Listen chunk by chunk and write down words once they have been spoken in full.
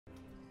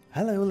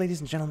Hello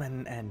ladies and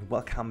gentlemen, and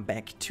welcome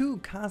back to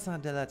Casa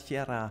de la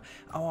Tierra,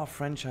 our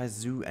franchise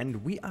zoo,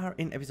 and we are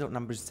in episode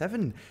number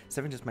 7.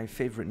 7 is my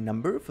favorite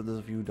number, for those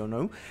of you who don't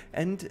know,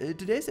 and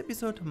today's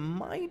episode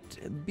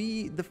might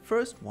be the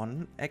first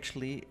one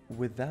actually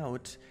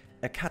without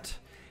a cut.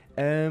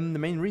 The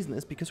main reason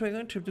is because we're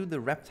going to do the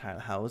reptile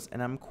house,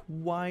 and I'm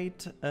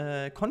quite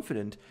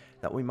confident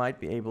that we might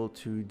be able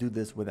to do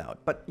this without.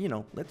 But, you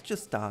know, let's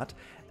just start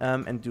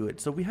and do it.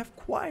 So we have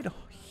quite a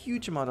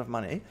huge amount of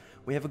money.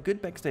 We have a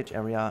good backstage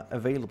area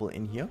available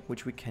in here,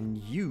 which we can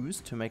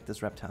use to make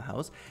this reptile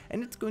house,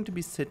 and it's going to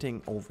be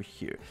sitting over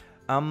here.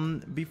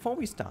 Before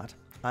we start,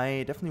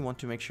 I definitely want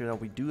to make sure that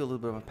we do a little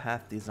bit of a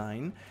path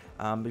design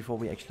before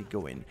we actually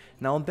go in.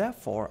 Now,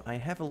 therefore, I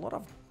have a lot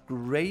of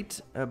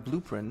great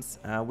blueprints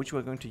which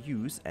we're going to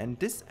use, and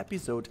this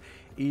episode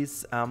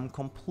is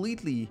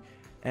completely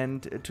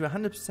and to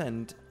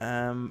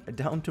 100%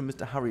 down to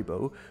Mr.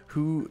 Haribo,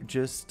 who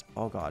just,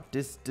 oh god,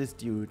 this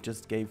dude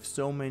just gave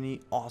so many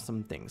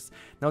awesome things.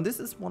 Now this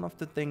is one of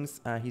the things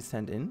he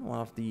sent in, one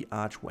of the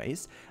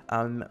archways.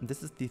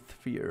 This is the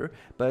sphere,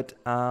 but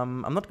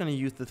I'm not going to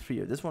use the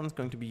sphere. This one is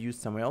going to be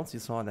used somewhere else, you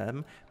saw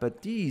them,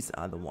 but these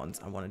are the ones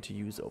I wanted to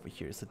use over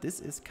here. So this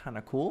is kind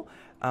of cool.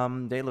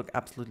 They look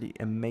absolutely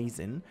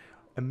amazing.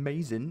 I'm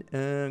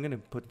gonna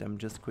put them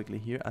just quickly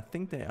here. I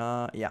think they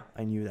are, yeah,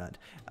 I knew that.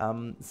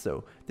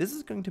 So this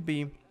is going to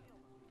be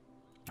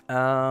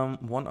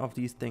one of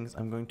these things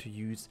I'm going to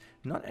use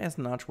not as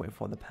an archway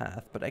for the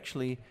path, but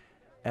actually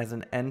as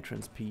an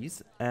entrance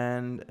piece.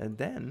 And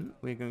then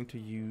we're going to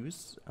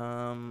use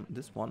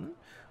this one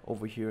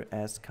over here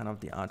as kind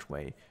of the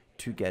archway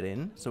to get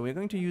in. So we're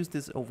going to use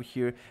this over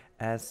here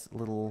as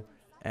little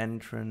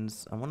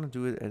entrance. I want to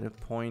do it at a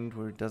point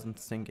where it doesn't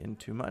sink in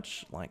too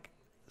much, like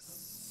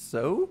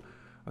so.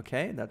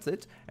 Okay, that's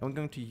it. And we're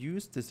going to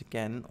use this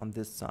again on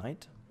this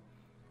side.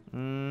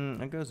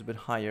 It goes a bit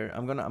higher.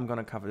 I'm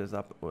gonna cover this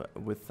up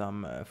with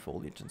some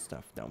foliage and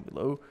stuff down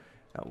below.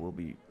 That will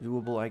be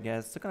doable, I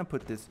guess. So I'm gonna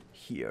put this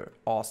here.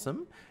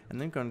 Awesome. And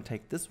then gonna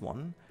take this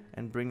one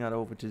and bring that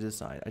over to this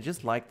side. I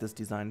just like this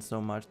design so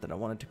much that I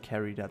wanted to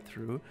carry that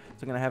through.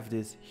 So I'm gonna have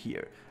this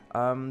here.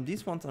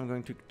 These ones I'm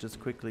going to just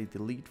quickly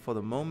delete for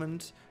the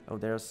moment. Oh,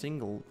 they're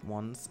single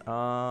ones.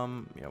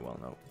 Yeah, well,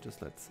 no,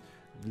 just let's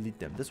delete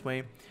them this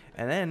way.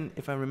 And then,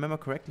 if I remember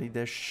correctly,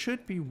 there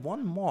should be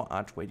one more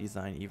archway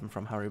design even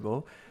from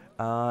Haribo.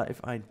 If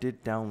I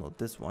did download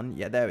this one,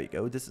 yeah, there we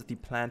go. This is the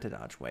planted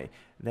archway.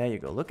 There you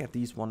go. Look at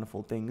these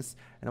wonderful things.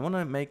 And I want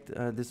to make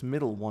this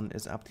middle one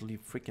is absolutely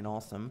freaking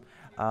awesome.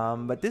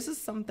 But this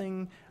is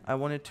something I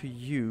wanted to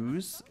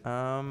use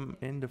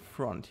in the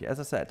front here. As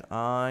I said,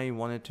 I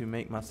wanted to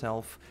make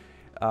myself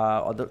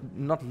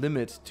not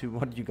limit to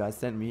what you guys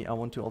sent me. I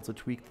want to also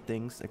tweak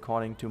things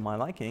according to my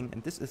liking,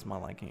 and this is my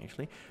liking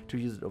actually, to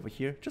use it over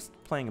here, just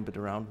playing a bit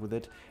around with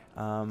it.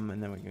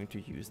 And then we're going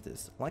to use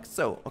this like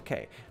so.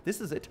 Okay,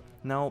 this is it.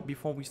 Now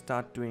before we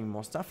start doing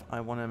more stuff,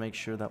 I want to make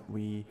sure that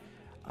we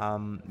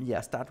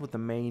start with the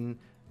main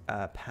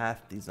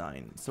path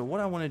design. So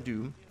what I want to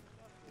do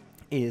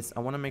is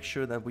I want to make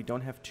sure that we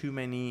don't have too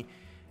many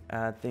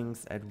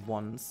things at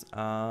once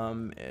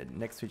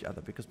next to each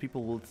other, because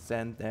people will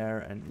stand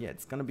there, and yeah,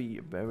 it's gonna be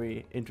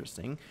very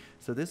interesting.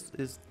 So this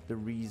is the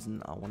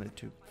reason I wanted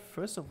to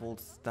first of all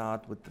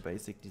start with the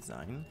basic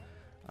design.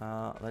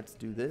 Let's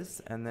do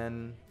this, and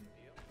then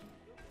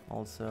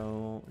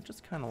also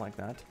just kind of like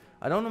that.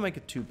 I don't want to make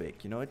it too big,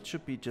 you know, it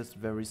should be just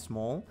very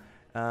small.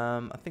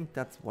 I think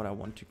that's what I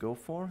want to go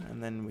for.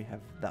 And then we have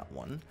that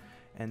one.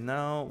 And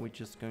now we're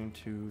just going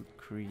to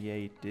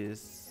create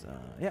this,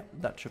 yeah,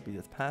 that should be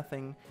this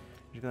pathing.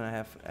 We're going to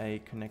have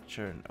a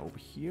connection over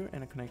here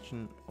and a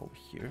connection over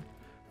here.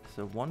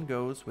 So one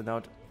goes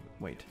without,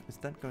 wait, is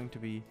that going to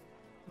be,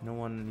 no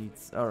one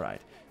needs, all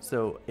right.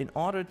 So in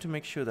order to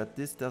make sure that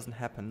this doesn't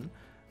happen,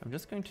 I'm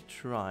just going to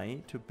try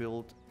to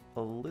build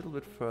a little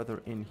bit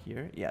further in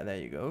here. Yeah, there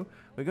you go.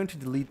 We're going to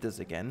delete this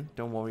again.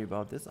 Don't worry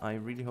about this. I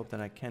really hope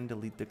that I can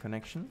delete the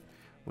connection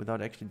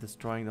without actually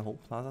destroying the whole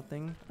plaza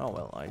thing. Oh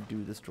well, I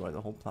do destroy the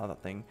whole plaza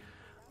thing.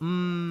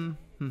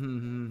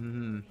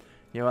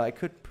 Yeah, well, I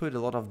could put a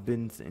lot of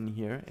bins in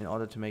here in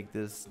order to make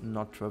this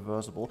not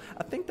traversable.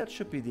 I think that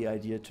should be the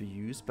idea to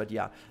use, but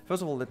yeah,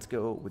 first of all, let's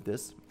go with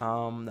this.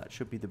 That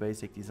should be the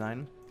basic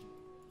design.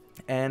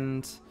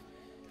 And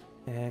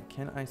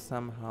can I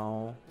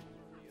somehow,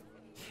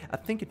 I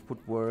think it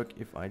would work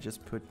if I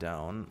just put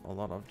down a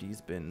lot of these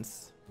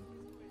bins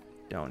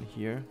down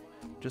here,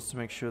 just to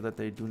make sure that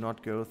they do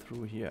not go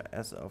through here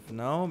as of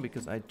now,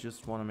 because I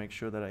just want to make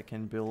sure that I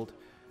can build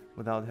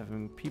without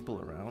having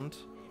people around.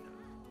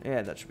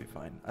 Yeah, that should be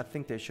fine. I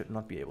think they should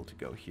not be able to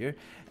go here.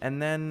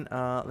 And then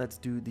let's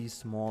do the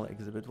small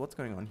exhibit. What's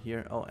going on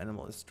here? Oh,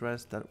 animal is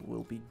stressed. That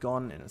will be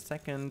gone in a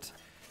second.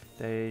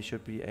 They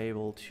should be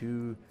able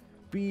to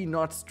be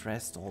not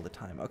stressed all the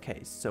time. Okay,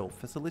 so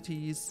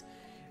facilities.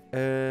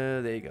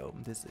 There you go.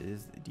 This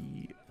is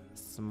the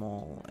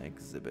small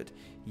exhibit.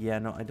 Yeah,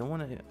 no, I don't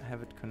want to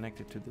have it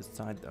connected to this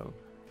side though.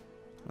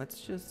 Let's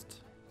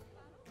just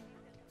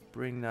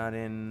bring that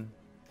in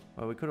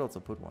Well, we could also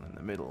put one in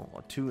the middle,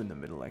 or two in the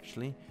middle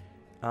actually.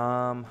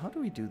 How do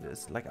we do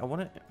this? Like, I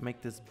want to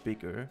make this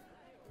bigger.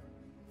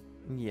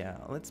 Yeah,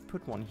 let's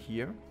put one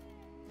here.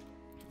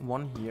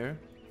 One here.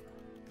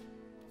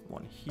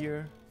 One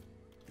here.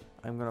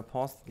 I'm gonna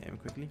pause the game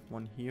quickly.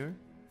 One here.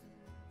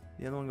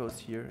 The other one goes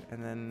here,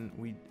 and then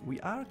we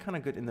are kind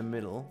of good in the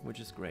middle, which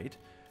is great.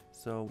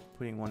 So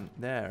putting one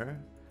there,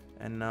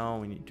 and now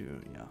we need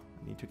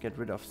to get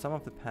rid of some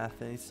of the path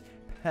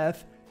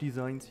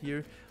designs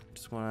here.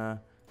 Just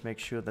wanna make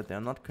sure that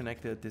they're not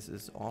connected. This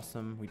is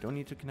awesome. We don't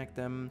need to connect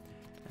them.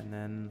 And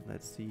then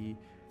let's see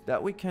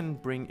that we can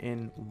bring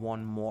in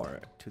one more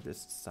to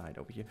this side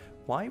over here.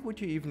 Why would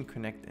you even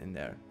connect in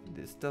there?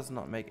 This does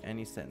not make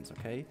any sense,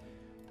 okay?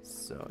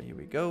 So here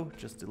we go,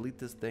 just delete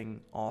this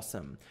thing.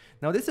 Awesome.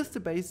 Now this is the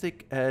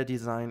basic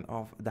design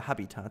of the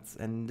habitats,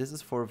 and this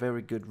is for a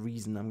very good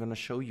reason. I'm gonna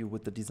show you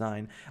with the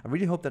design. I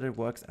really hope that it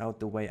works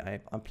out the way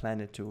I plan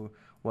it to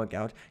work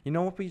out. You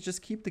know what, we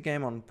just keep the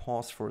game on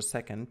pause for a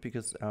second,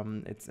 because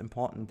it's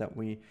important that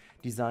we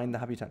design the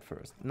habitat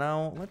first.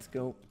 Now let's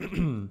go.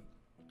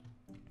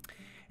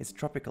 It's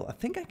tropical. I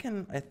think I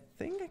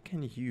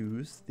can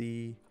use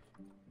the...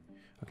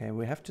 Okay,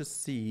 we have to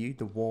see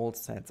the wall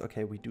sets.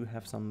 Okay, we do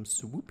have some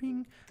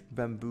swooping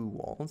bamboo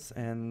walls,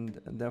 and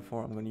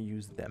therefore I'm going to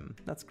use them.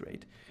 That's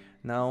great.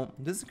 Now,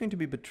 this is going to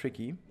be a bit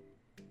tricky.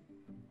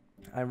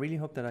 I really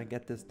hope that I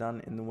get this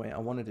done in the way I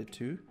wanted it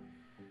to.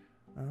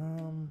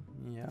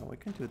 Yeah, we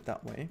can do it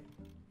that way.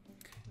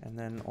 And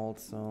then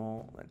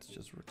also, let's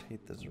just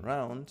rotate this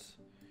around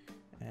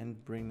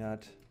and bring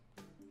that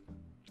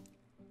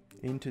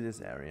into this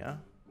area.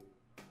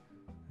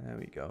 There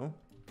we go.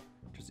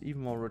 Just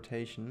even more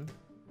rotation.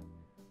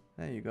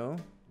 There you go.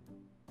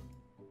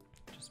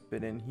 Just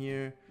bit in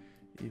here,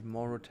 even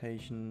more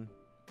rotation.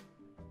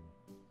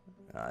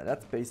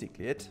 That's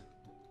basically it.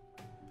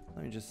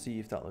 Let me just see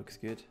if that looks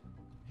good.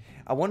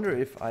 I wonder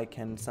if I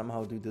can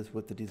somehow do this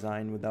with the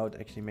design without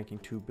actually making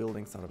two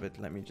buildings out of it.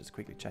 Let me just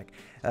quickly check.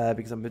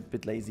 Because I'm a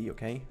bit lazy,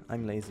 okay?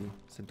 I'm lazy,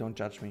 so don't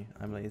judge me.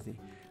 I'm lazy.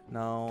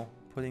 Now,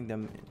 putting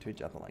them into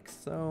each other like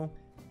so.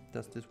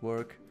 Does this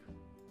work?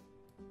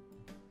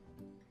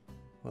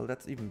 Well,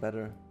 that's even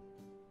better.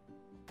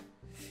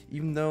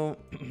 Even though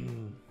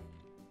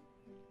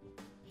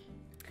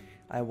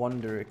I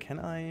wonder, can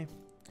I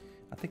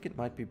think it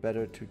might be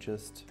better to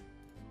just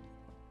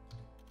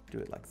do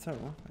it like so,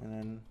 and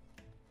then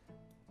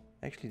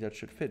actually that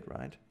should fit,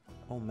 right?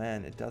 Oh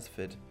man, it does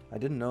fit. I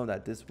didn't know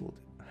that this would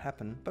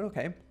happen, but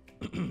okay.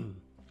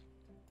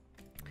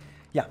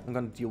 Yeah, I'm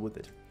gonna deal with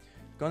it.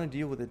 Gonna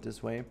deal with it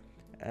this way,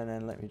 and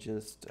then let me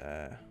just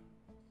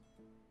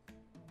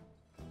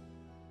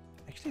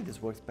actually,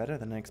 this works better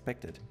than I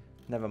expected.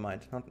 Never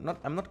mind.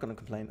 I'm not gonna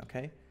complain,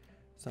 okay?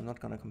 So I'm not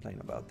gonna complain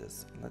about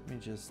this. Let me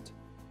just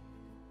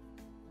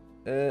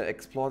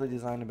explore the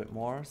design a bit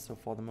more. So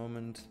for the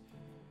moment,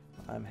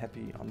 I'm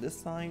happy on this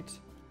side.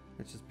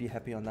 Let's just be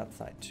happy on that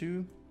side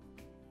too.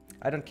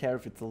 I don't care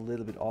if it's a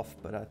little bit off,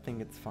 but I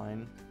think it's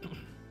fine.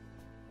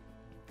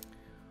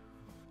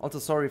 Also,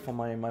 sorry for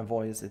my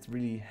voice. It's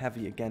really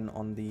heavy again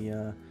on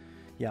the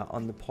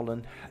on the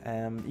pollen.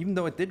 Even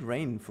though it did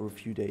rain for a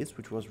few days,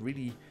 which was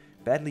really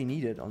badly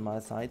needed on my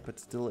side, but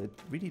still it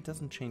really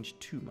doesn't change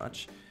too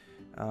much.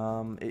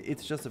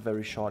 It's just a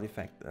very short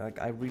effect.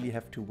 Like, I really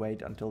have to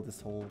wait until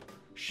this whole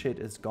shit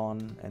is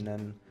gone, and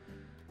then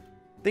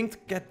things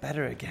get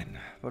better again.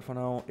 But for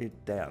now,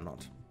 they are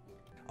not.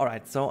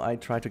 Alright, so I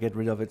tried to get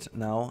rid of it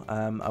now.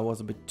 I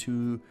was a bit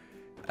too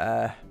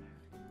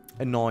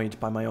annoyed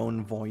by my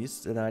own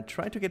voice, and I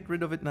tried to get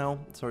rid of it now.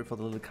 Sorry for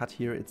the little cut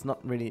here. It's not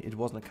really, it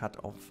wasn't a cut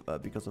of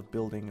because of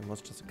building. It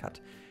was just a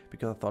cut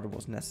because I thought it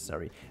was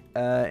necessary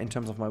in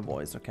terms of my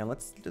voice. Okay,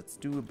 let's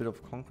do a bit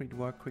of concrete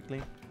work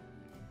quickly.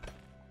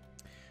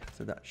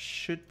 So that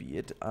should be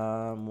it.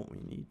 What we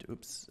need,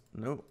 oops,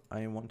 no,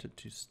 I wanted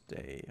to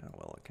stay.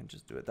 Well, I can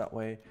just do it that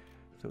way.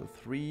 So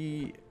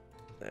 3,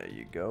 there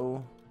you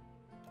go.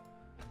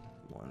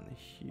 1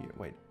 here,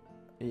 wait,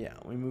 yeah,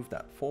 we move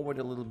that forward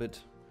a little bit.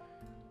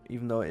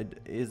 Even though it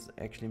is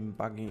actually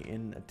bugging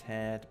in a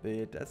tad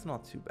bit, that's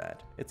not too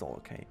bad. It's all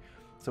okay.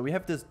 So we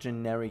have this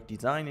generic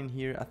design in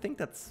here. I think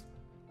that's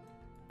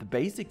the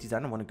basic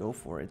design I want to go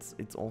for.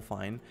 It's all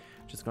fine.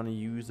 Just gonna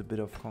use a bit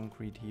of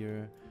concrete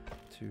here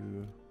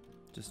to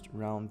just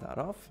round that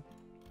off.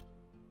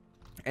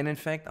 And in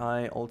fact,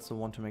 I also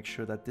want to make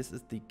sure that this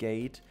is the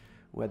gate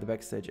where the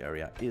backstage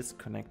area is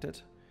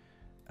connected.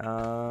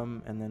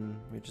 And then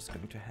we're just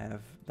going to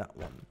have that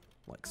one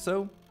like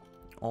so.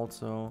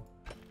 Also,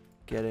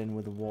 get in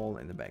with the wall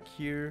in the back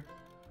here.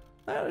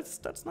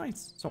 That's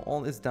nice. So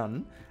all is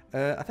done.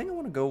 I think I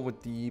want to go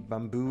with the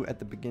bamboo at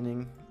the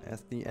beginning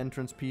as the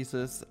entrance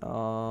pieces. It's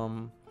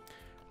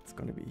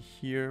going to be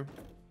here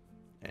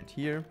and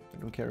here. I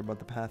don't care about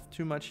the path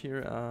too much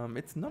here.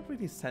 It's not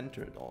really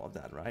centered, all of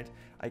that, right?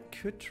 I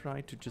could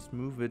try to just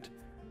move it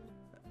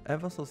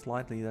ever so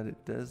slightly that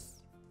it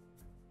does.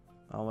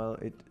 Oh well,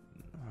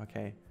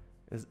 okay.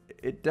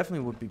 It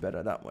definitely would be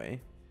better that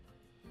way.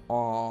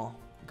 Oh,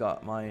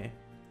 got my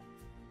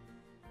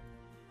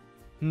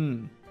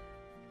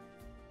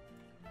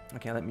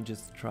Okay, let me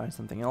just try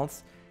something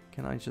else.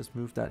 Can I just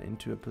move that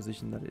into a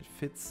position that it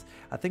fits?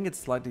 I think it's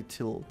slightly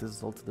tilted. This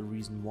is also the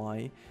reason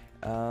why.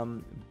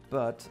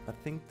 But I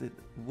think that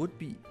would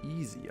be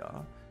easier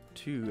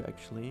to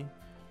actually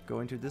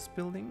go into this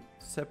building,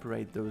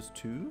 separate those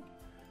two,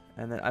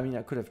 and then, I mean,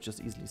 I could have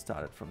just easily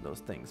started from those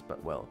things,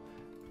 but well,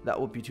 that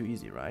would be too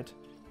easy, right?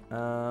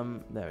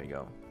 There we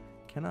go.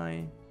 Can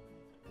I?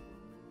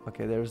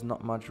 Okay, there's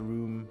not much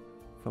room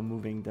for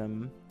moving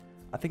them.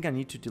 I think I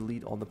need to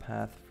delete all the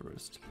path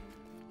first.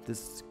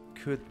 This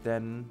could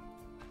then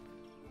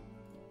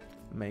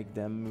make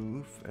them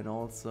move, and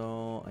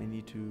also I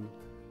need to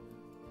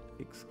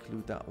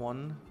exclude that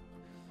one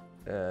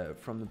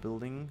from the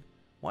building.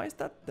 Why is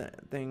that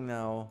thing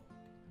now?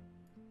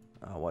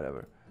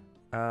 Whatever.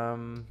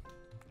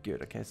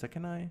 Good. Okay, so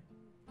can I?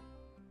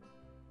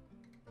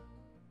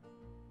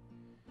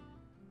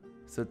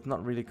 So it's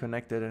not really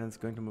connected and it's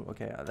going to move.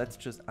 Okay, let's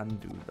just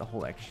undo the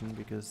whole action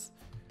because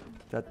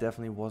that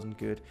definitely wasn't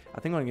good. I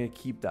think I'm going to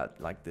keep that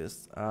like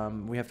this.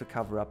 We have to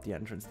cover up the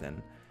entrance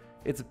then.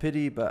 It's a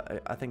pity,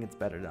 but I think it's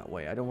better that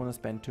way. I don't want to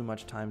spend too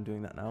much time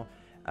doing that now.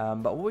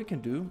 But what we can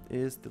do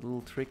is the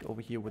little trick over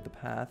here with the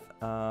path.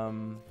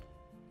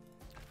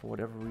 For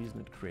whatever reason,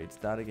 it creates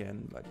that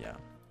again, but yeah.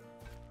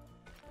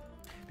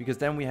 Because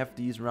then we have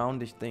these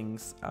roundish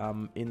things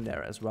in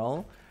there as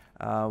well.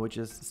 Which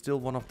is still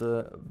one of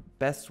the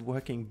best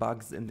working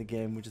bugs in the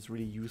game, which is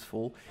really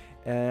useful.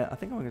 I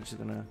think I'm just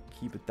gonna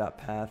keep it that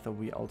path, or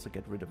we also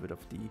get rid of it of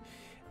the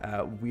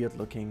weird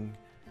looking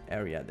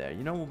area there.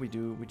 You know what we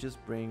do? We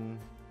just bring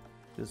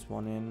this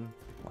one in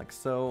like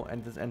so,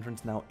 and this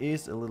entrance now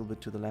is a little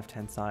bit to the left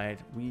hand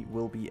side. We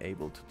will be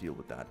able to deal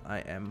with that. I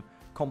am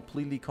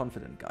completely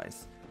confident,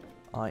 guys.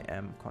 I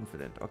am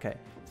confident. Okay,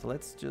 so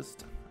let's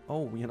just...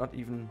 Oh, we are not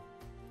even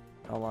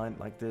aligned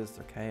like this.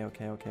 Okay,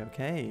 okay, okay,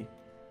 okay.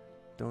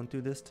 Don't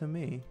do this to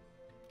me.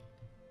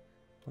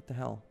 What the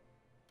hell?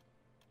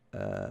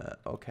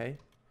 Okay.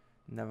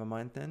 Never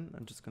mind then.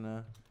 I'm just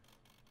gonna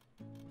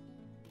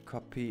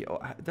copy. Oh,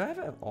 do I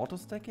have auto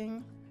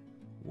stacking?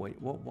 Wait,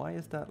 what? Why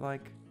is that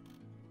like?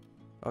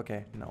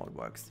 Okay, now it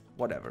works.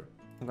 Whatever.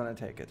 I'm gonna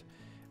take it.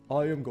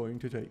 I am going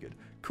to take it.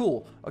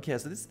 Cool. Okay,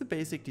 so this is the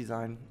basic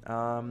design.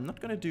 I'm not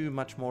gonna do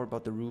much more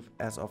about the roof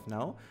as of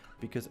now,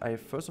 because I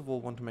first of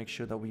all want to make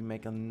sure that we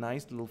make a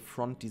nice little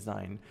front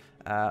design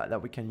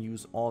that we can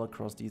use all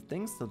across these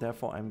things. So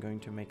therefore I'm going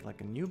to make like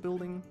a new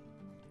building,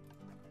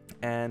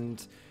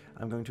 and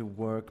I'm going to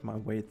work my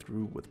way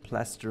through with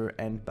plaster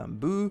and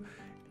bamboo.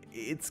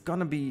 It's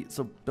gonna be,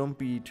 so don't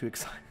be too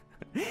excited.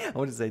 I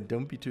want to say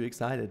don't be too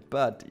excited,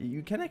 but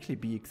you can actually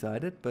be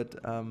excited, but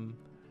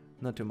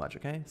not too much.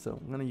 Okay, so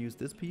I'm gonna use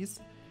this piece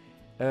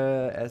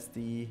as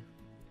the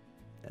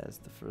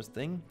first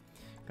thing.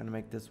 Gonna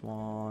make this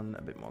one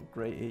a bit more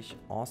grayish.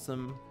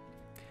 Awesome.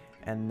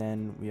 And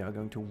then we are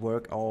going to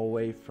work our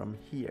way from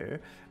here.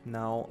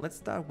 Now let's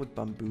start with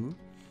bamboo,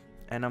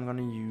 and I'm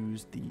gonna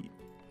use the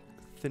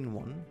thin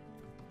one.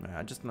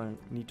 I just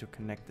need to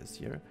connect this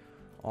here.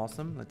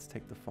 Awesome. Let's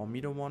take the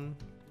 4-meter one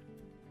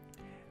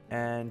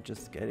and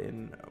just get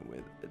in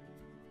with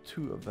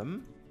 2 of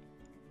them.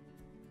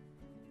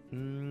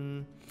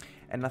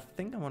 And I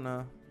think I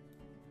wanna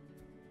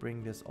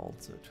bring this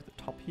also to the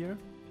top here,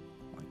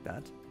 like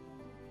that.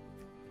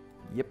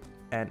 Yep.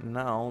 And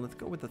now let's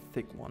go with the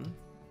thick one,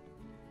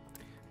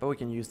 but we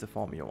can use the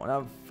 4-meter one.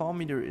 Now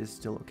 4-meter is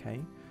still okay,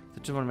 so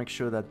just want to make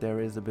sure that there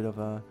is a bit of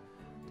a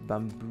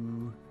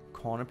bamboo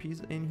corner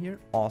piece in here.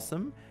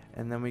 Awesome.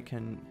 And then we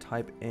can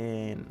type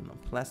in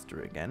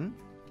plaster again.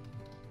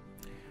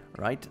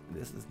 Right,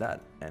 this is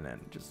that, and then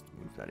just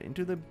move that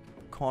into the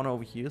corner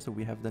over here, so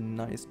we have the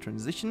nice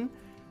transition.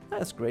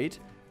 That's great.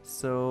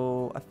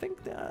 So I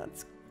think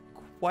that's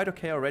quite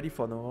okay already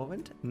for the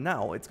moment.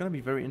 Now it's gonna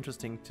be very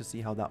interesting to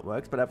see how that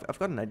works, but I've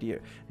got an idea.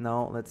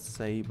 Now let's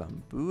say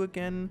bamboo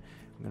again.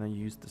 I'm gonna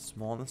use the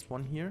smallest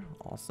one here.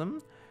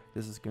 Awesome.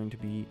 This is going to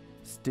be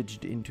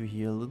stitched into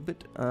here a little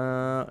bit,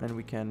 and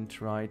we can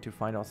try to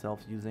find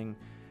ourselves using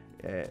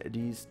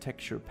these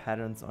texture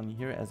patterns on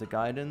here as a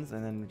guidance,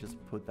 and then we just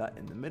put that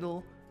in the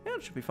middle. Yeah,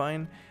 it should be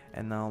fine.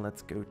 And now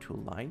let's go to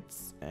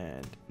lights,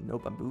 and no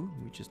bamboo.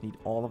 We just need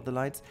all of the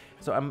lights.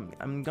 So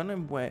I'm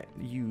gonna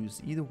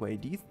use either way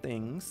these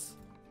things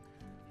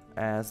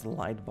as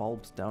light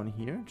bulbs down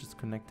here, just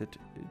connected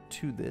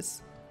to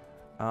this.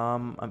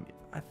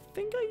 I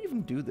think I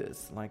even do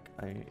this. Like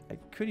I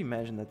could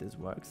imagine that this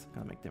works. I'm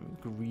gonna make them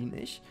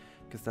greenish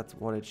because that's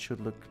what it should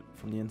look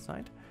from the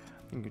inside.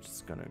 I think we're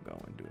just gonna go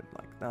and do it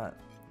like that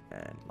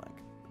and like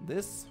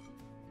this.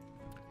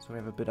 So we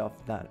have a bit of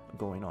that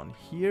going on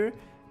here,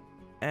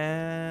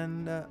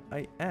 and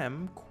I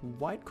am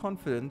quite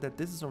confident that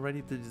this is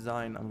already the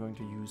design I'm going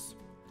to use,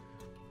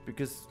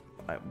 because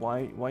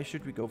why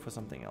should we go for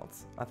something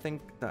else? I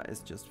think that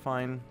is just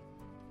fine.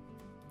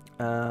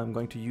 I'm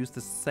going to use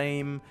the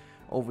same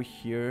over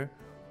here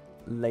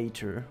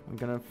later. I'm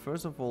gonna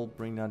first of all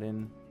bring that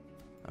in.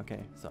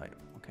 Okay, so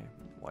okay,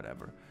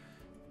 whatever.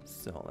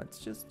 So let's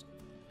just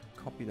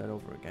copy that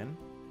over again.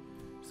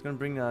 Just gonna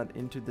bring that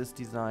into this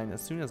design as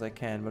soon as I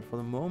can, but for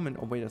the moment,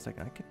 oh wait a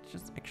second, I could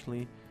just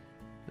actually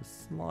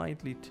just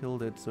slightly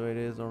tilt it so it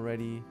is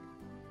already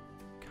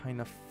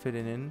kind of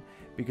fitting in,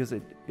 because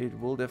it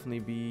will definitely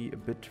be a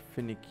bit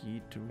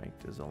finicky to make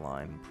this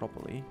align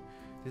properly.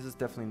 This is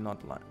definitely not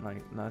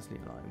nicely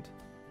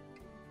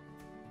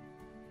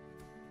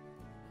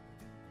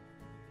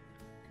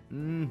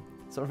aligned.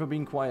 Sorry for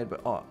being quiet, but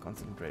oh,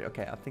 concentrate.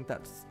 Okay, I think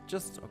that's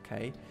just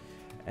okay.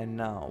 And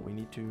now we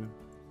need to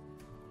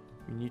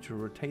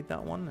rotate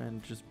that one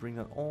and just bring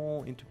that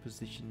all into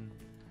position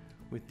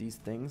with these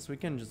things. We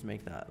can just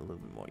make that a little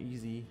bit more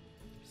easy,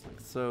 just like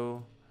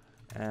so.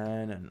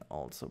 And then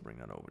also bring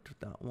that over to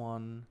that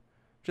one.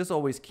 Just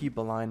always keep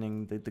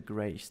aligning the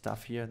gray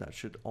stuff here. That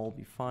should all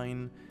be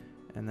fine.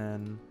 And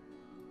then,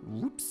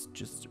 whoops,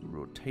 just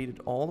rotate it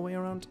all the way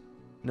around.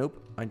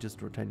 Nope, I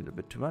just rotated a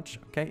bit too much.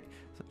 Okay,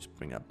 so just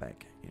bring that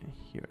back in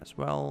here as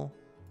well.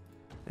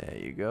 There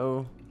you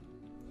go.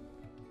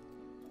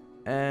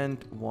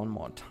 And one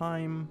more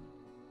time.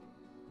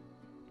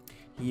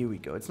 Here we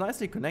go. It's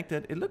nicely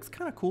connected. It looks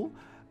kind of cool.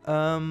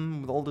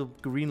 With all the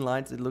green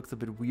lights, it looks a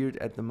bit weird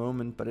at the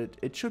moment, but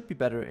it should be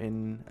better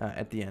in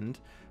at the end.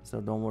 So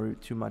don't worry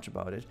too much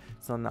about it.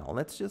 So now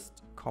let's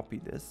just copy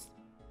this.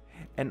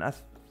 And I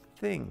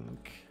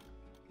think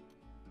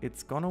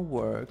it's gonna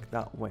work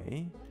that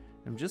way.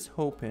 I'm just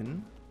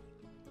hoping.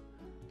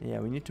 Yeah,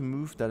 we need to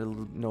move that a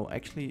little. No,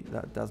 actually,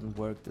 that doesn't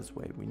work this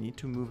way. We need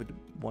to move it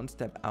one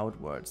step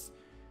outwards,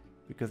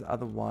 because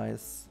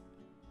otherwise.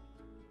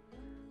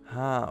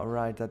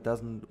 Alright, that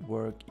doesn't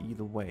work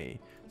either way.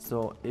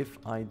 So if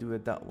I do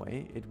it that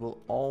way, it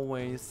will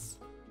always.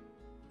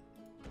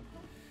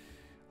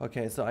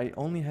 Okay, so I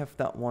only have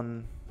that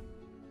one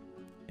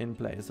in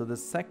place. So the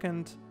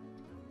second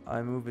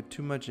I move it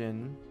too much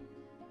in.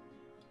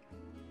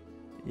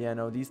 Yeah,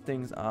 no, these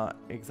things are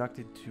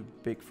exactly too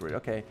big for it.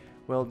 Okay,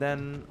 well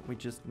then we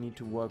just need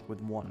to work with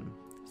one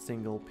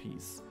single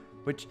piece,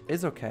 which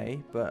is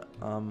okay, but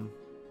well,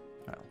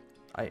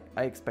 I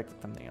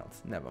expected something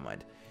else. Never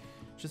mind.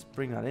 Just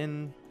bring that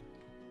in,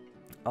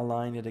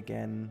 align it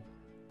again,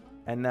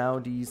 and now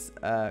these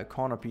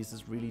corner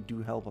pieces really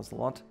do help us a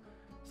lot.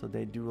 So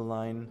they do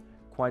align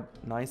quite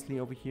nicely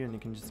over here, and you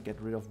can just get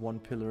rid of one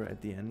pillar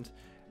at the end.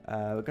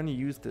 We're gonna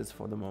use this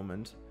for the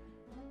moment.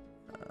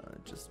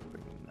 Just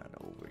bring that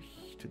over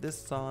to this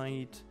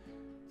side.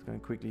 It's gonna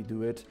quickly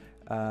do it,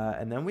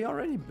 and then we're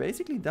already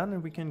basically done,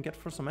 and we can get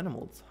for some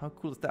animals. How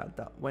cool is that?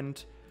 That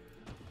went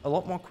a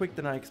lot more quick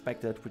than I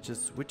expected, which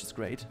is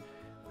great,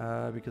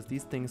 because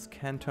these things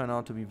can turn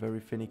out to be very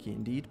finicky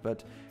indeed.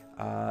 But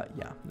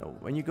yeah, no,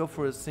 when you go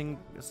for a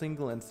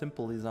single and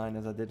simple design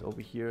as I did over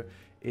here,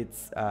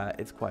 it's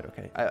quite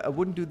okay. I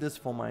wouldn't do this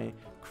for my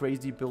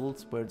crazy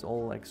builds where it's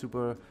all like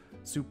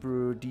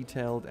super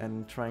detailed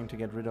and trying to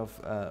get rid of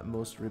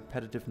most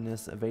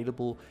repetitiveness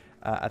available.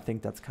 I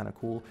think that's kind of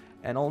cool.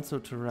 And also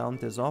to round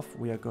this off,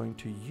 we are going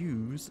to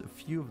use a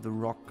few of the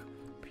rock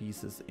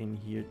pieces in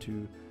here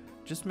to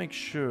just make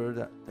sure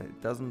that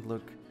it doesn't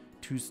look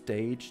too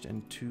staged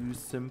and too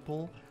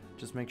simple.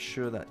 Just make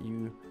sure that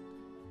you,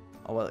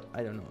 oh, well,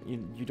 I don't know,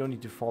 you don't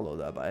need to follow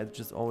that, but I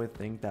just always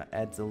think that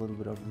adds a little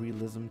bit of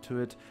realism to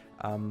it,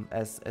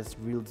 as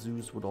real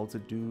zoos would also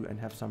do, and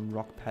have some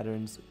rock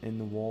patterns in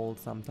the wall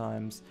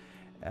sometimes.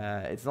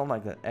 It's not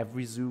like that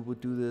every zoo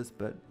would do this,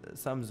 but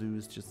some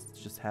zoos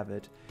just have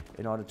it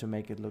in order to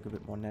make it look a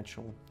bit more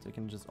natural. So you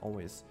can just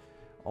always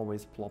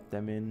plop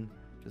them in.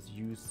 Just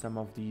use some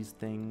of these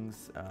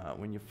things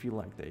when you feel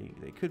like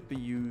they could be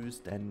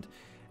used. And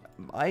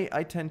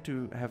I tend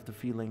to have the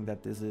feeling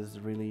that this is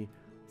really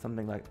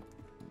something like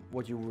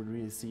what you would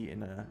really see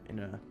in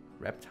a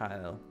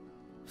reptile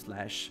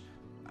slash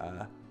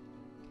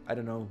I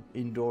don't know,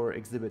 indoor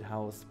exhibit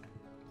house.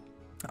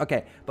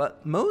 Okay,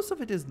 but most of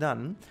it is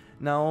done.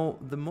 Now,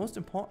 the most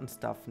important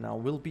stuff now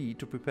will be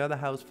to prepare the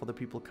house for the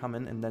people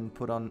coming, and then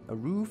put on a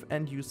roof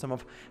and use some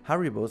of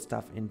Haribo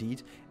stuff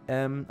indeed.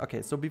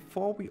 Okay, so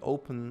before we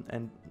open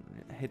and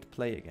hit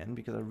play again,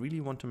 because I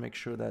really want to make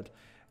sure that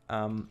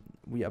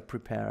we are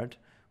prepared,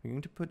 we're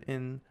going to put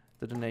in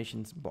the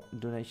donation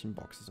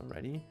boxes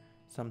already.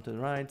 Some to the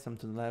right, some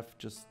to the left,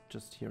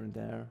 just here and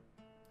there.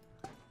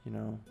 You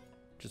know,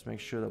 just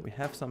make sure that we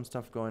have some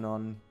stuff going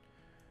on.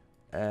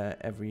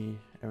 Every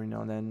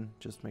now and then,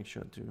 just make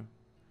sure to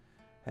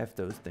have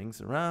those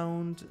things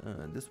around.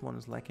 This one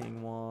is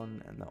lacking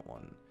one, and that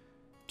one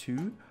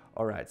two.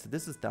 All right, so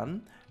this is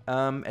done.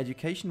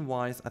 Education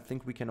wise, I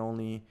think we can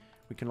only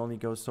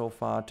go so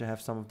far to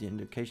have some of the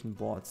education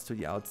boards to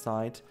the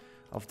outside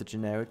of the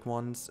generic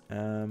ones.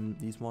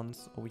 These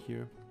ones over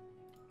here,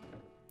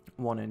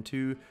 1 and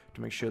 2,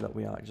 to make sure that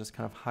we are just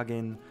kind of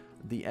hugging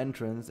the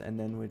entrance, and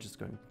then we're just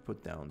going to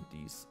put down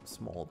these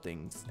small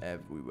things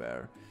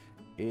everywhere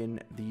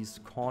in these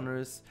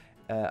corners.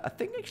 I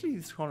think actually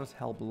these corners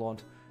help a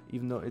lot,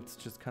 even though it's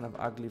just kind of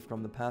ugly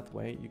from the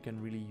pathway. You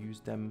can really use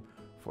them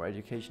for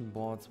education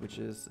boards, which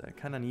is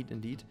kind of neat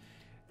indeed.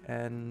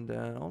 And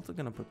also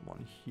gonna put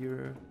one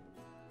here.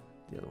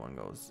 The other one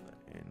goes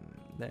in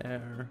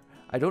there.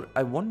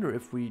 I wonder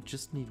if we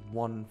just need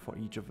one for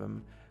each of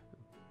them,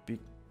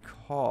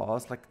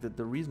 because like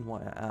the reason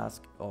why I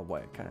ask, or why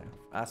I kind of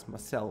ask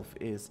myself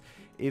is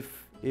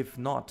if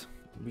not,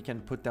 we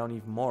can put down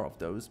even more of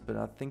those, but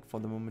I think for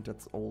the moment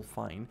that's all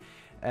fine.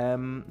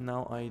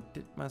 Now I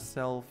did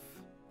myself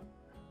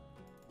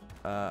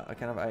I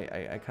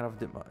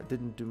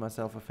didn't do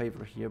myself a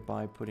favor here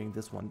by putting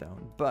this one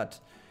down, but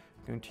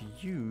I'm going to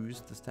use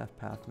the staff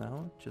path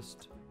now,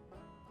 just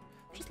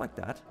like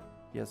that.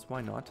 Yes,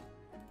 why not?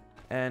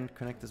 And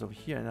connect this over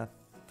here, and I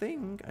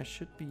think I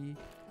should be,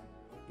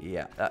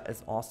 yeah, that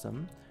is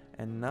awesome.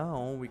 And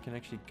now we can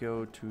actually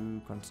go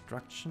to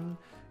construction,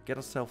 get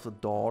ourselves a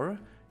door.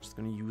 Just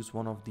gonna use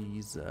one of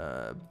these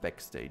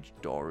backstage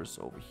doors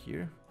over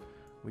here,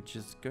 which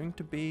is going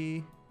to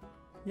be,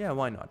 yeah,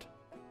 why not?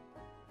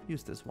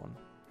 Use this one.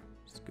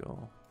 Just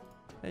go.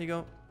 There you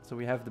go. So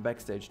we have the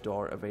backstage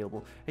door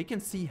available. You can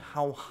see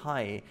how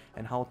high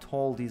and how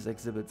tall these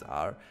exhibits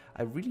are.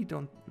 I really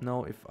don't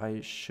know if I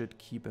should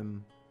keep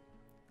them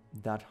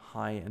that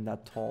high and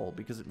that tall,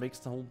 because it makes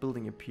the whole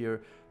building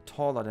appear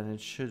taller than it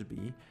should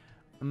be.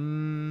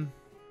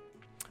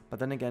 But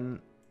then again,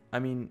 I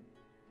mean,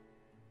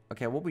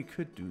 okay, what we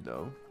could do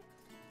though,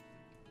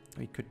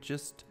 we could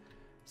just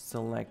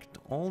select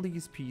all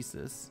these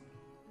pieces,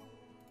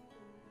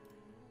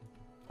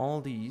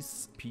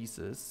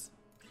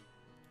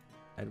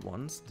 at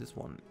once. This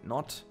one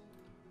not,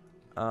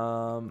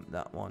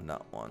 that one,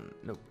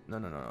 nope,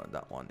 no,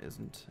 that one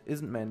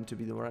isn't meant to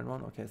be the right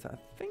one. Okay, so I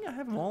think I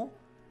have them all.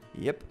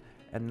 Yep.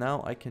 And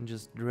now I can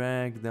just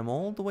drag them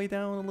all the way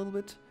down a little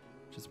bit,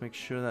 just make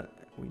sure that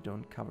we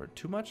don't cover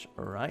too much.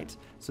 All right,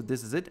 so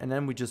this is it, and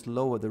then we just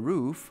lower the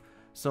roof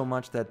so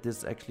much that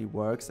this actually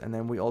works, and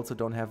then we also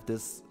don't have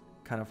this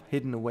kind of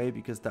hidden away,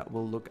 because that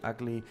will look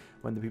ugly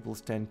when the people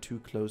stand too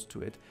close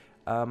to it.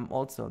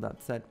 Also,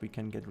 that said, we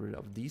can get rid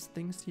of these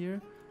things here.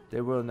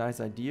 They were a nice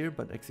idea,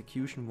 but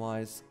execution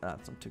wise,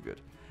 that's not too good.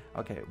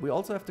 Okay, we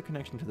also have the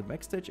connection to the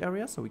backstage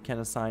area, so we can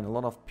assign a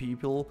lot of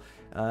people,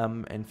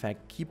 in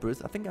fact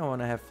keepers. I think I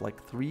want to have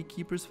like 3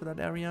 keepers for that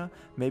area.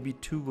 Maybe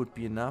 2 would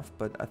be enough,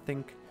 but I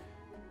think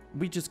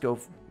we just go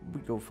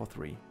for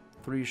 3.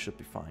 3 should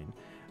be fine.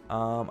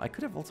 I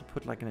could have also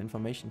put like an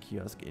information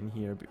kiosk in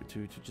here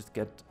to just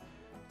get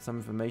some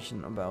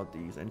information about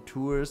these and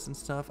tours and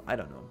stuff. I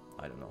don't know.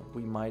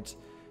 We might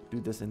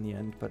do this in the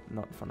end, but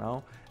not for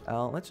now.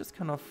 Let's just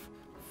kind of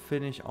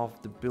finish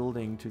off the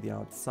building to the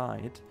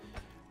outside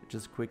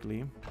just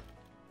quickly,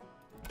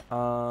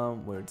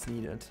 where it's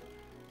needed.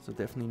 So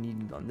definitely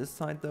needed on this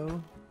side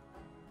though,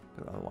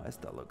 because otherwise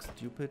that looks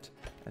stupid.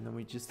 And then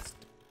we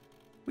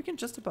can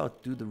just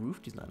about do the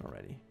roof design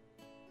already.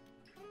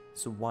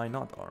 So why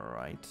not? All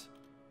right.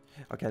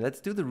 Okay, let's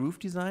do the roof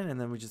design,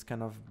 and then we just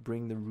kind of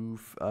bring the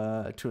roof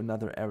to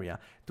another area.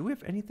 Do we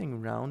have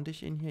anything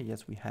roundish in here?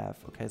 Yes, we have.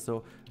 Okay,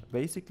 so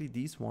basically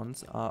these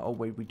ones are, oh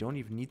wait, we don't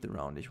even need the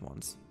roundish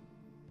ones.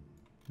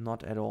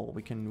 Not at all.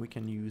 We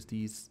can use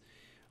these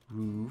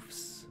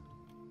roofs.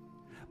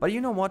 But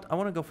you know what? I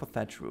want to go for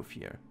thatch roof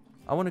here.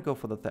 I want to go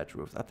for the thatch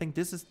roofs. I think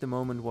this is the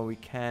moment where we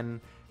can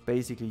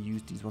basically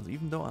use these ones,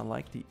 even though I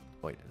like the,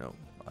 wait, no,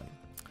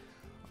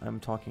 I'm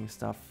talking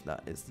stuff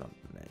that is not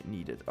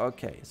needed.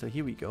 Okay, so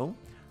here we go.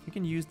 We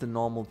can use the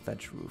normal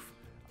thatch roof.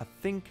 I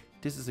think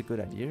this is a good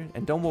idea.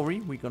 And don't worry,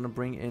 we're going to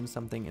bring in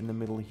something in the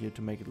middle here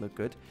to make it look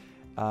good.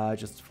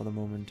 Just for the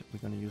moment, we're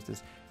going to use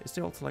this. Is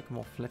there also like a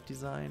more flat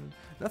design?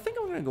 I think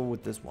I'm going to go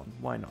with this one.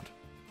 Why not?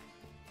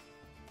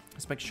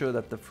 Let's make sure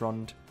that the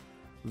front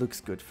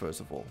looks good first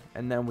of all.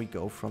 And then we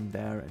go from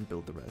there and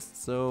build the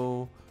rest.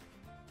 So,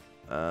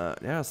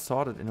 they are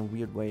sorted in a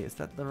weird way. Is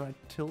that the right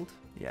tilt?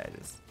 Yeah, it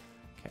is.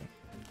 Okay.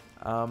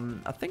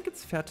 I think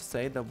it's fair to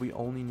say that we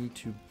only need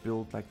to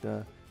build like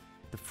the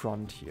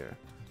front here.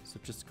 So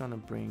just gonna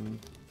bring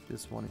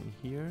this one in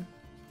here,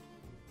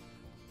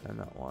 and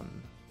that one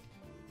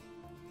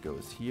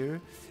goes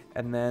here.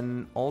 And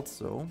then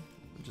also,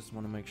 I just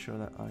want to make sure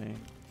that I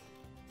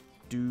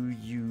do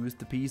use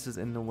the pieces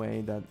in the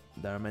way that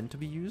they're meant to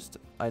be used.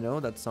 I know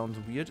that sounds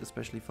weird,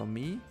 especially for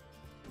me,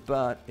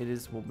 but it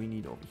is what we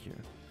need over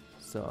here.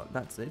 So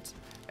that's it.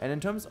 And in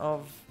terms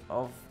of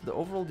the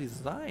overall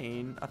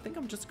design, I think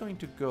I'm just going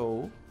to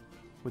go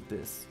with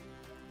this.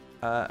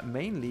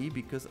 Mainly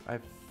because I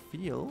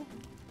feel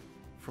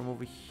from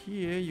over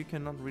here you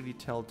cannot really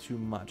tell too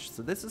much.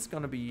 So this is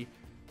going to be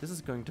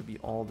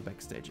all the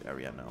backstage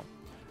area now.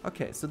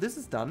 Okay, so this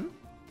is done.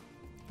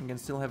 You can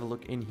still have a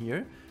look in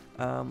here.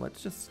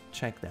 Let's just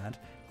check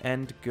that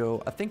and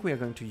go. I think we are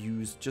going to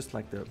use just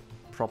like the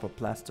proper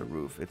plaster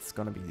roof. It's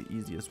going to be the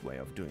easiest way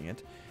of doing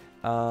it.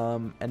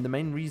 And the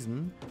main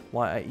reason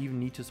why I even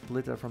need to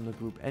split that from the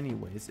group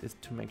anyways is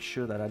to make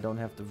sure that I don't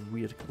have the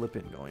weird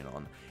clipping going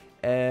on.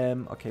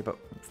 Okay, but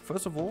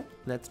first of all,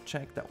 let's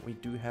check that we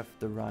do have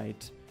the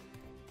right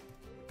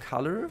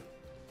color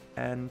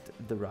and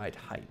the right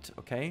height,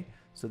 okay?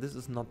 So this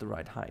is not the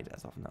right height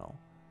as of now.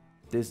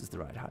 This is the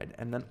right height.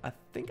 And then I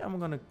think I'm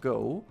gonna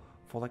go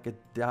for like a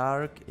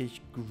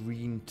darkish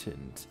green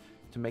tint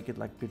to make it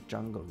like the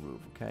jungle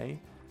roof, okay?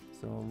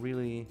 So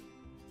really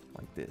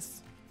like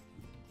this.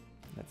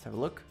 Let's have a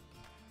look.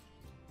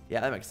 Yeah,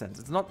 that makes sense.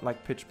 It's not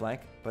like pitch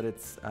black, but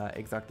it's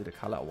exactly the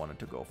color I wanted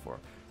to go for.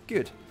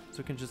 Good. So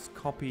we can just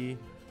copy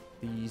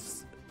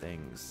these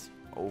things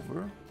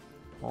over,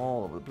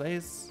 all over the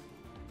place.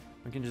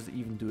 We can just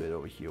even do it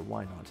over here.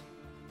 Why not?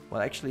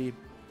 Well, actually,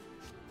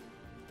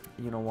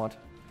 you know what?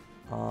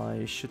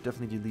 I should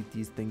definitely delete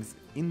these things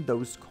in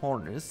those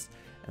corners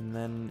and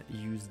then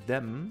use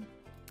them,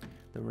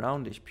 the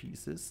roundish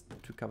pieces,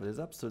 to cover this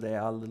up so they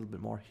are a little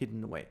bit more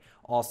hidden away.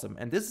 Awesome.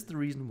 And this is the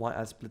reason why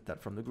I split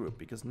that from the group,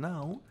 because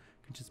now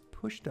I can just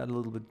push that a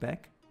little bit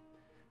back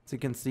so you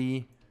can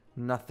see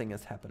nothing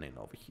is happening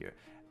over here.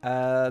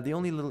 The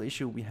only little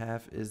issue we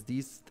have is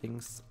these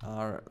things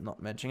are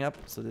not matching up,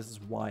 so this is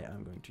why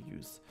I'm going to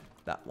use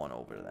that one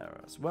over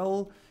there as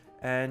well.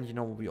 And you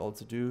know what we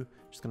also do?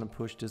 Just gonna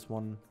push this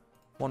one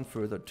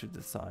further to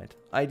the side.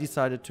 I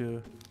decided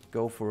to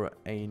go for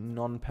a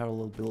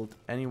non-parallel build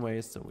anyway,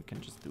 so we can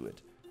just do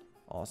it.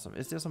 Awesome.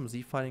 Is there some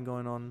Z fighting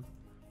going on?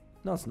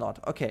 No, it's not.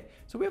 Okay,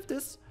 so we have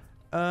this,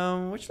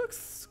 which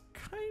looks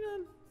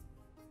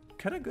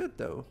kind of good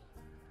though.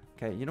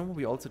 Okay, you know what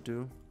we also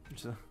do?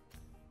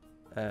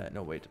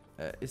 No, wait.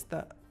 Is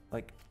that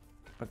like...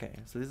 Okay,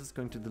 so this is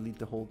going to delete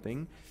the whole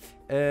thing.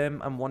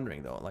 I'm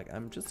wondering though, like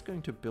I'm just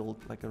going to build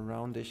like a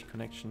roundish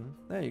connection.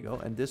 There you go.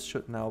 And this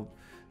should now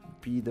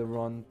be the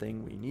run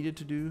thing we needed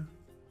to do.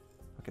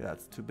 Okay,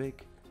 that's too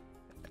big.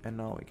 And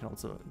now we can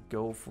also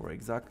go for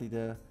exactly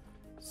the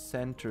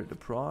centered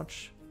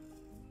approach.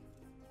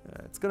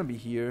 It's gonna be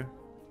here.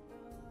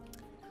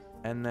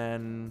 And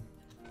then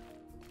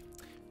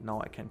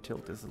now I can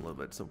tilt this a little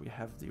bit so we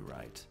have the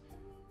right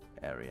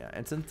area.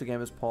 And since the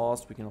game is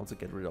paused, we can also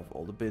get rid of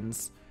all the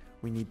bins.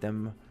 We need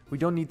them. We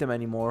don't need them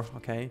anymore,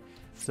 okay?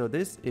 So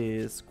this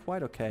is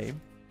quite okay.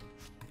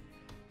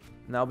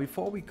 Now,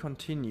 before we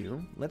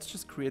continue, let's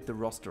just create the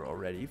roster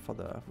already for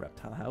the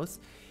reptile house.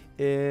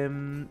 We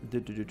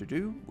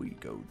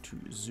go to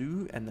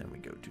zoo, and then we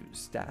go to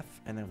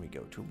staff, and then we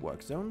go to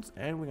work zones,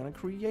 and we're gonna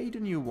create a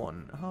new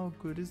one. How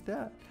good is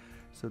that?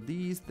 So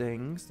these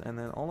things, and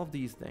then all of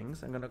these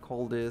things, I'm gonna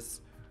call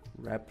this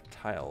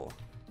reptile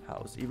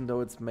house, even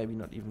though it's maybe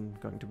not even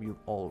going to be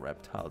all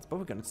reptiles, but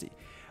we're gonna see.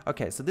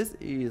 Okay, so this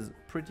is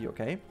pretty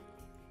okay.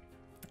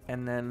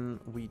 And then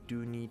we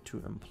do need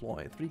to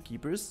employ 3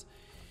 keepers,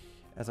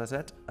 as I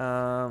said.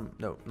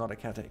 No, not a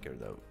caretaker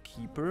though.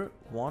 Keeper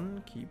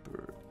 1,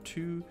 keeper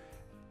 2,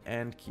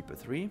 and keeper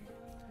 3.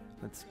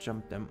 Let's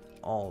jump them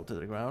all to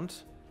the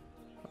ground.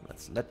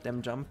 Let's let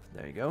them jump.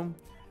 There you go.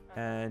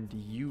 And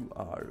you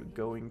are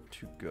going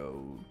to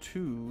go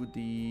to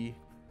the...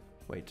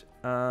 Wait,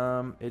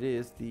 it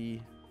is the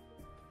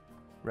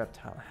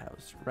reptile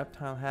house.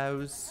 Reptile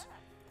house.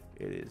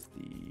 It is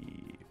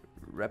the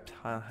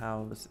reptile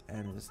house,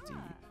 and it's the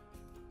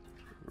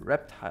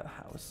reptile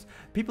house.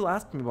 People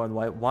ask me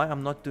why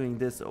I'm not doing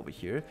this over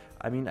here.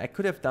 I mean, I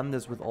could have done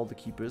this with all the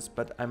keepers,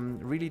 but I'm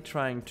really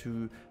trying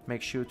to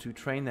make sure to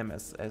train them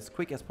as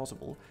quick as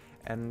possible.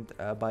 And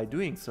by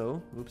doing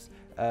so,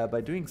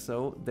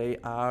 they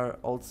are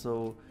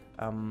also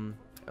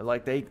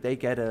like they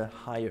get a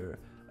higher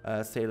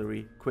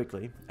salary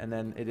quickly, and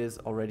then it is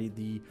already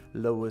the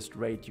lowest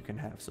rate you can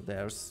have. So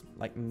there's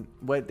like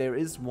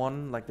there's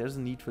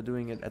a need for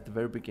doing it at the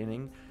very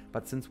beginning,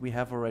 but since we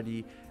have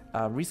already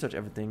researched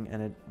everything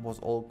and it was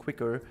all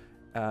quicker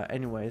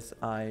anyways,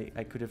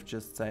 I could have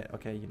just said,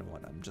 okay, you know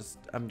what,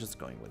 I'm just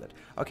going with it.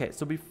 Okay,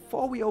 so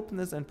before we open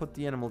this and put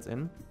the animals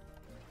in,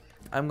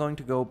 I'm going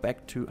to go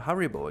back to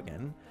Haribo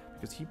again,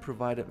 because he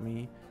provided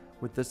me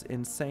with this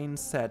insane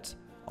set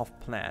of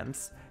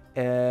plants.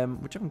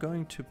 Which I'm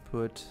going to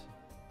put...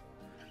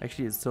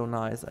 Actually, it's so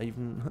nice. I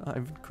even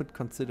could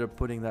consider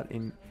putting that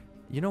in...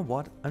 You know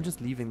what? I'm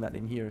just leaving that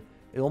in here.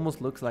 It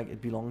almost looks like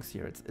it belongs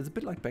here. It's a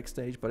bit like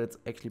backstage, but it's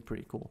actually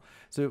pretty cool.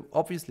 So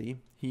obviously,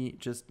 he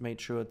just made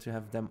sure to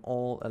have them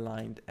all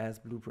aligned as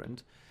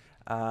blueprint.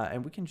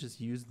 And we can just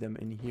use them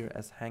in here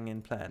as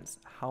hang-in plants.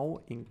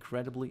 How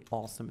incredibly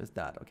awesome is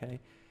that,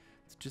 okay?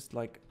 It's just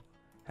like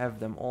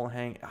have them all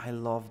hang... I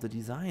love the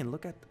design.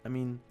 Look at... I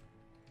mean...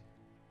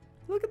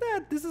 Look at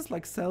that! This is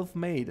like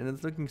self-made and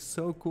it's looking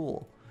so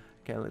cool.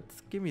 Okay,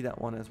 let's give me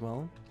that one as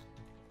well.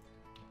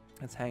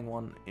 Let's hang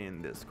one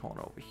in this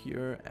corner over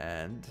here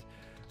and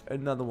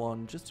another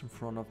one just in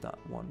front of that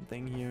one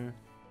thing here.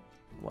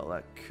 Well,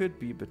 that could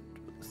be a bit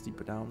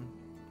steeper down.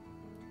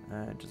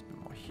 And just a bit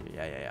more here.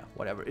 Yeah.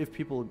 Whatever. If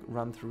people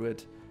run through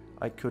it,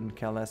 I couldn't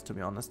care less, to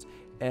be honest.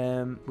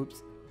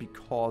 Oops.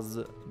 Because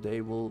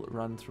they will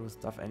run through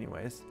stuff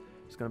anyways.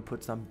 Just gonna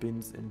put some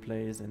bins in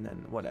place and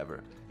then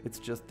whatever. It's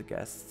just the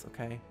guests,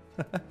 okay?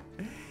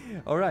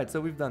 Alright,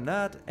 so we've done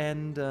that,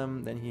 and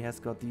then he has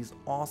got these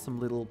awesome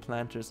little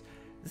planters.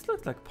 This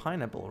looks like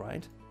pineapple,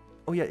 right?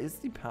 Oh yeah, it's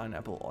the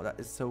pineapple. Oh, that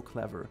is so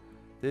clever.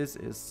 This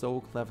is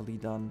so cleverly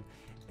done.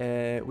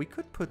 We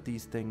could put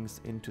these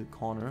things into the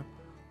corner,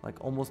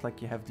 like almost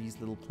like you have these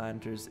little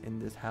planters in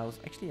this house.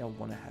 Actually, I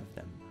want to have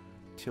them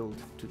tilt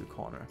to the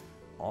corner.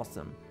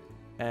 Awesome.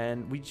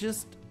 And we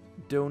just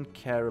don't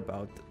care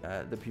about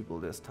the people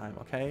this time,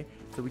 okay?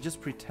 So we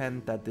just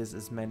pretend that this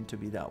is meant to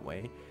be that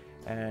way.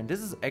 And this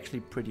is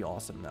actually pretty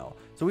awesome now.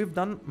 So we've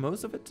done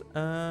most of it.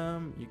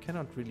 You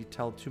cannot really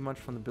tell too much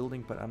from the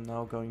building, but I'm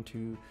now going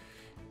to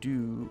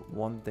do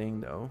one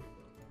thing though,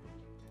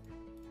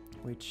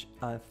 which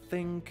I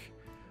think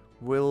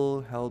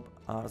will help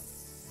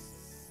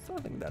us. So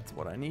I think that's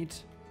what I need.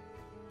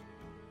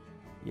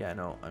 Yeah,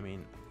 no, I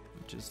mean,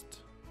 just...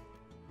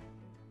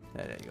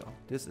 Yeah, there you go.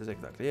 This is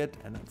exactly it.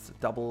 And it's a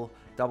double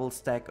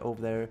stack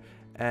over there.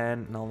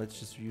 And now let's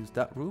just use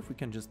that roof. We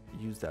can just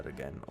use that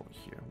again over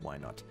here. Why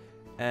not?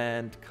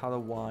 And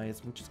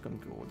color-wise, I'm just gonna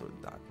go with the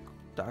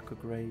darker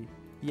gray.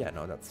 Yeah,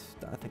 no,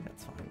 I think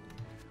that's fine.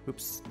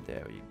 Oops,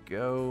 there you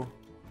go.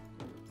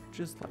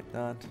 Just like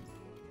that.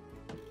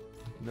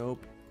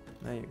 Nope.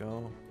 There you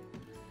go.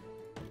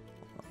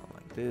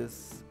 Like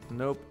this.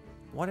 Nope.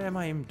 What am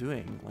I even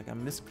doing? Like,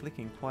 I'm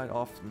misclicking quite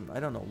often. I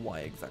don't know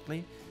why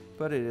exactly,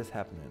 but it is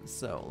happening.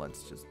 So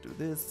let's just do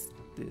this,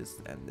 this,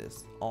 and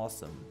this.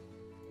 Awesome.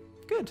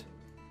 Good.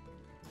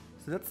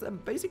 So that's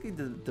basically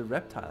the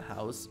reptile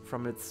house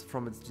from its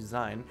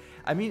design.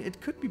 I mean, it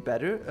could be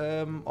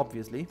better,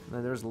 obviously.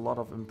 There's a lot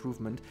of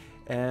improvement.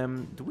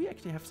 Do we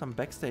actually have some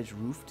backstage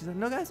roof design?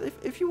 No, guys,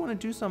 if you want to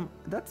do some...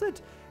 That's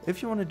it.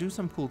 If you want to do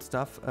some cool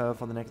stuff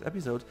for the next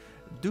episode,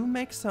 do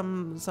make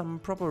some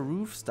proper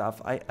roof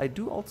stuff. I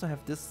do also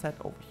have this set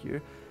over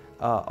here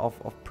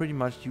of pretty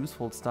much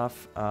useful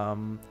stuff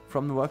from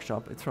the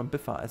workshop. It's from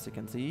Biffa, as you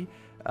can see.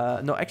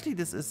 No, actually,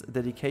 this is a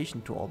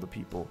dedication to all the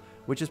people,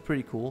 which is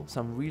pretty cool.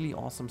 Some really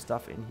awesome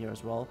stuff in here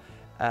as well.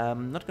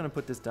 I'm not going to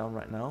put this down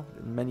right now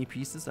in many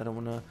pieces. I don't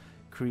want to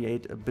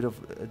create a bit of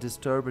a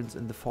disturbance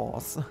in the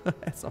force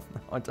as of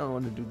now. I don't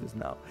want to do this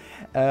now.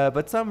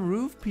 But some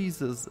roof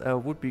pieces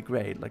would be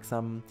great, like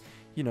some,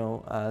 you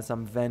know,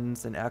 some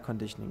vents and air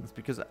conditionings,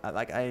 because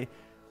I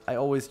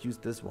always use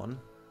this one.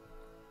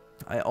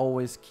 I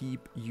always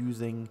keep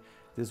using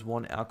this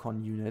one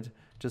aircon unit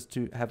just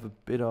to have a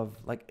bit of,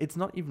 like, it's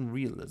not even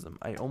realism.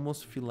 I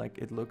almost feel like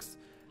it looks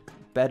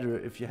better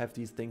if you have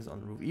these things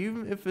on the roof,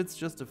 even if it's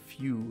just a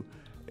few.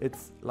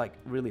 It's like,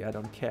 really, I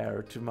don't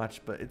care too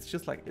much, but it's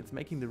just like, it's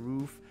making the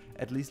roof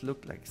at least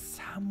look like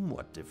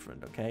somewhat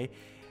different, okay?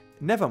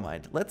 Never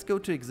mind. Let's go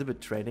to exhibit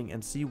trading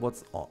and see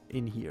what's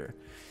in here.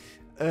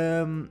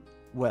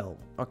 Well,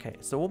 okay,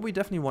 so what we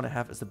definitely want to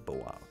have is a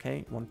boa,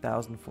 okay?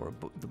 1,000 for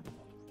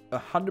a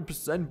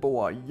 100%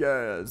 boa,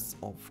 yes,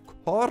 of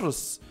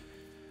course.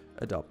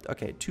 Adopt.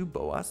 Okay, 2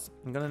 boas.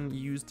 I'm gonna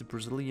use the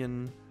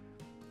Brazilian.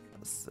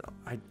 So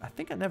I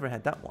think I never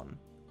had that one.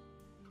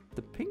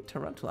 The pink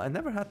tarantula. I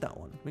never had that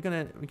one. We're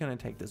gonna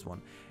take this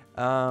one.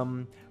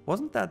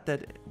 Wasn't that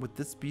with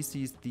this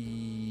species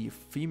the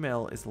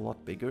female is a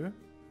lot bigger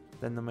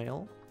than the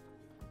male?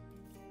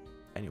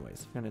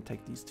 Anyways, we're gonna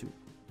take these 2.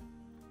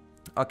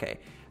 Okay,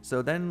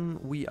 so then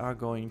we are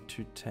going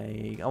to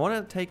take. I want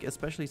to take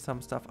especially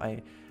some stuff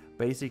I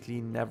basically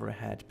never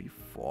had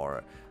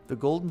before. The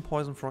golden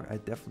poison frog I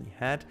definitely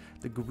had.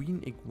 The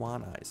green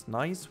iguana is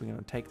nice. We're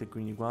gonna take the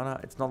green iguana.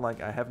 It's not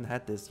like I haven't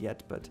had this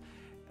yet, but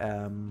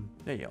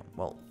there you go.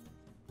 Well,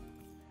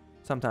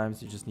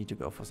 sometimes you just need to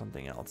go for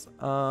something else.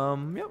 Yeah,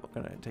 we're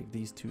gonna take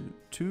these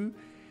two.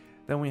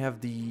 Then we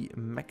have the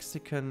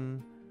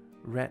Mexican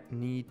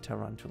red-knee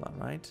tarantula,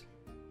 right?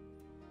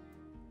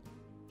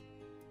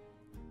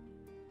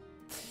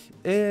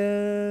 Yeah.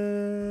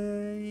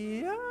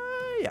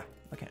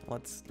 Okay,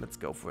 let's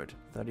go for it.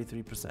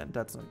 33%.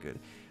 That's not good.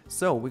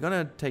 So we're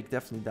gonna take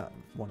definitely that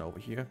one over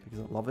here because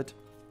I love it.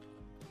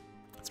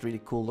 It's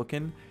really cool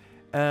looking.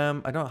 I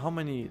don't know how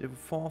many,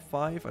 4 or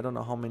 5. I don't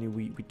know how many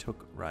we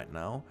took right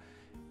now.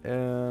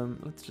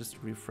 Let's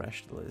just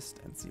refresh the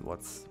list and see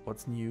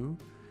what's new.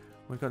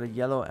 We got a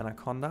yellow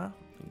anaconda.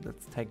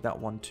 Let's take that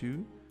one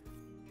too.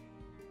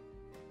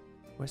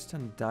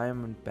 Western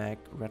diamondback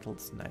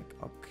rattlesnake.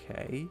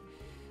 Okay.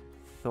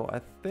 So I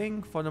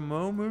think for the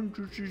moment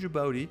this is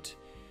about it.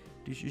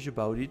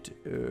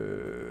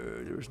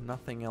 There's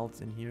nothing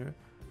else in here.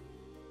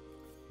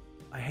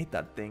 I hate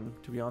that thing,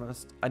 to be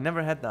honest. I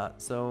never had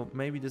that, so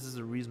maybe this is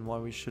a reason why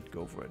we should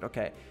go for it.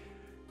 Okay,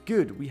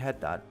 good, we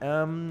had that.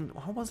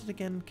 How was it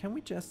again? Can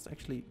we just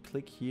actually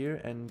click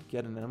here and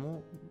get an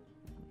animal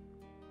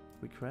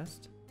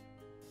request?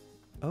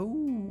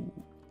 Oh,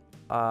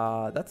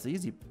 that's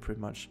easy, pretty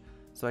much.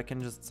 So I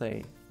can just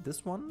say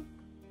this one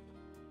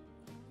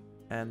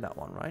and that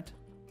one, right?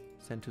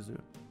 Send to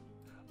zoo.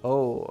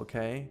 Oh,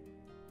 okay.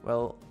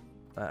 Well,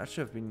 I should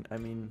have been, I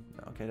mean,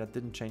 okay, that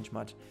didn't change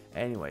much.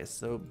 Anyways,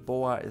 so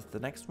boa is the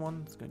next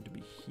one. It's going to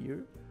be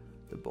here,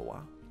 the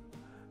boa.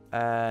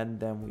 And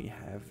then we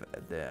have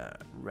the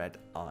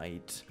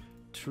red-eyed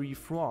tree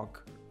frog.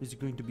 Is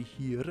going to be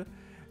here.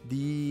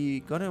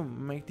 Gonna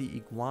make the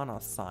iguana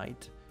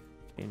side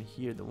in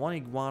here. The one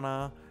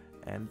iguana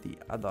and the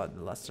other,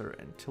 the lesser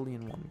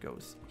Antillean one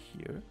goes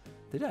here.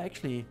 Did I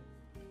actually...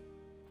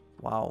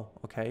 Wow,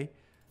 okay.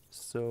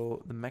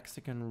 So the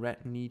Mexican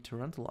red-knee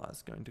tarantula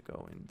is going to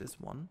go in this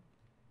one.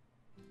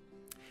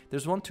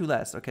 There's 1 too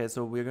less. Okay,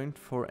 so we're going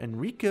for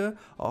Enrique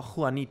or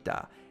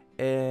Juanita.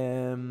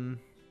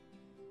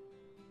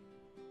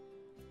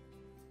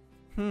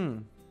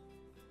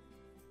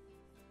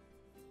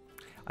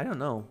 I don't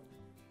know.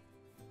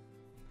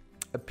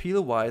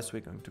 Appeal-wise,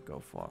 we're going to go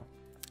for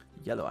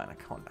yellow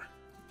anaconda.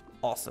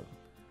 Awesome.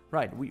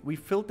 Right, we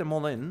filled them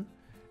all in.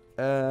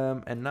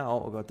 And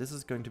now, oh god, this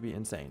is going to be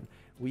insane.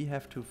 We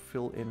have to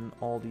fill in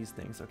all these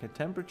things. Okay,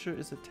 temperature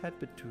is a tad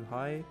bit too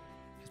high.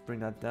 Just bring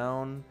that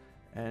down.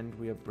 And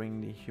we are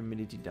bringing the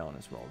humidity down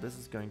as well. This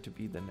is going to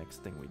be the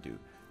next thing we do.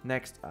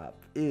 Next up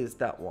is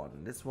that one.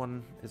 This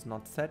one is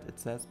not set, it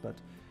says, but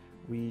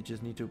we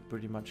just need to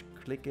pretty much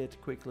click it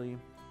quickly.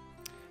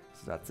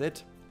 So that's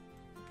it.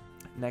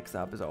 Next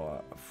up is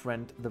our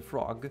friend the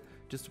frog.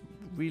 Just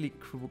really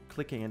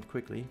clicking it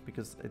quickly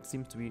because it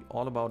seems to be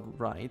all about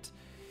right.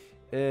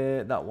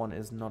 That one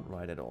is not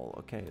right at all.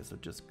 Okay, so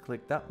just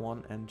click that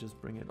one and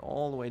just bring it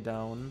all the way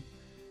down.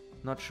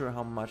 Not sure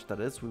how much that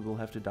is. We will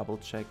have to double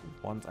check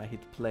once I hit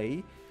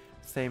play.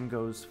 Same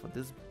goes for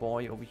this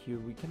boy over here.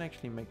 We can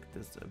actually make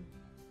this a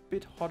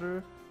bit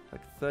hotter,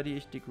 like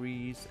 30-ish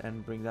degrees,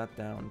 and bring that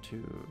down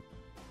to,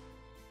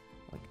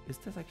 like, is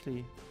this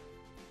actually,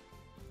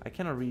 I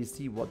cannot really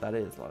see what that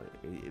is. Like,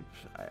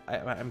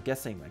 I'm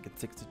guessing like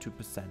it's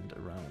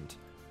 62% around.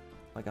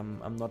 Like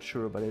I'm not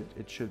sure, but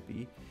it should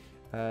be.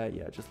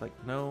 Yeah, just like,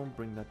 no,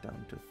 bring that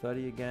down to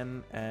 30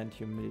 again, and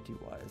humidity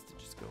wise to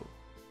just go,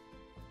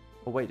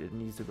 oh wait, it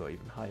needs to go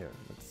even higher.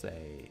 Let's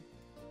say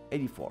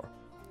 84.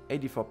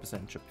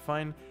 84% should be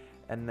fine.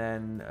 And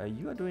then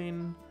you are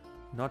doing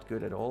not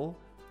good at all.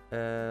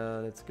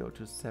 Let's go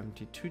to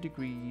 72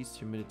 degrees.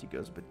 Humidity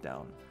goes a bit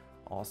down.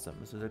 Awesome.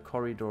 So the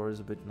corridor is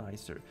a bit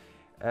nicer.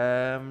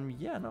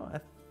 Yeah, no, I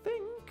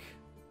think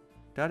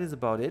that is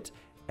about it.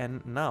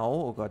 And now,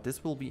 oh god,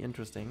 this will be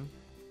interesting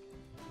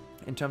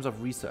in terms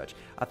of research.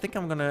 I think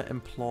I'm gonna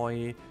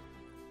employ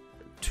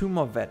 2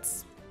 more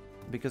vets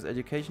because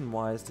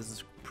education-wise, this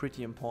is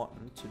pretty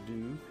important to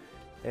do.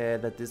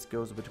 That this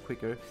goes a bit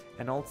quicker.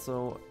 And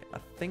also, I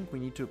think we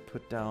need to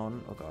put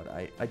down, oh god,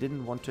 I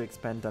didn't want to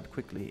expand that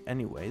quickly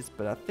anyways,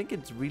 but I think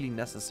it's really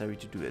necessary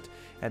to do it.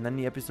 And then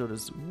the episode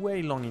is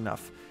way long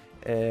enough.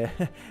 Who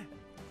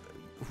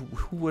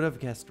would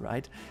have guessed,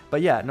 right?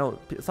 But yeah, no,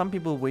 some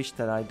people wish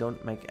that I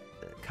don't make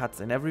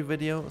cuts in every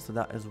video, so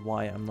that is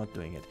why I'm not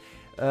doing it.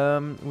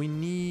 We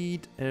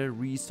need a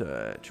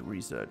research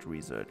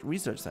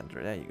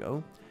center, there you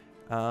go.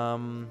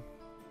 I'm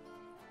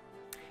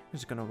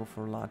just gonna go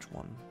for a large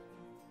one.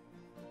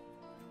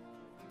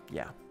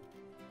 Yeah.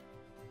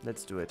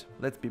 Let's do it.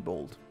 Let's be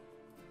bold.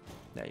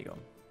 There you go.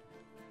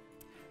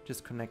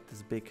 Just connect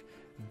this big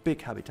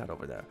habitat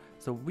over there.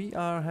 So we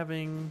are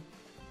having...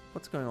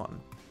 What's going on?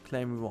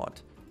 Claim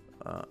reward.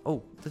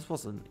 Oh, this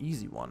was an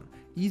easy one.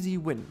 Easy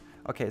win.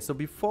 Okay, so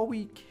before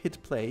we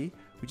hit play,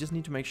 we just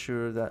need to make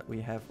sure that we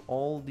have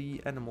all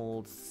the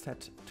animals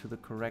set to the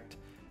correct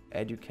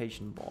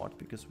education board,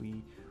 because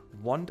we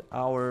want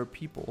our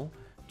people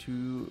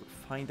to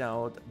find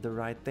out the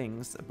right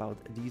things about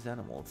these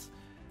animals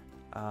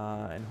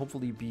and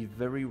hopefully be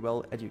very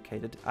well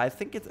educated. I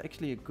think it's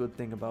actually a good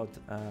thing about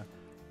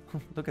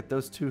look at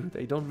those two,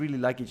 they don't really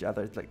like each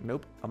other. It's like,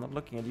 nope, I'm not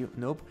looking at you.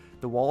 Nope,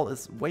 the wall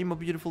is way more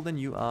beautiful than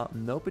you are.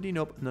 Nobody,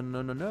 nope, no,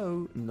 no, no,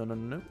 no, no, no,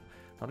 no,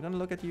 not gonna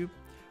look at you.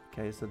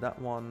 Okay, so that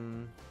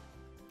one,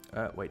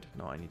 wait,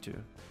 no, I need to,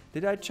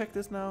 did I check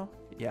this now?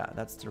 Yeah,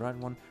 that's the right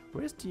one.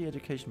 Where's the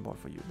education board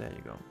for you? There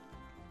you go.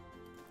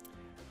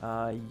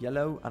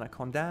 Yellow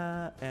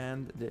anaconda,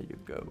 and there you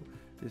go.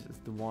 This is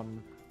the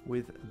one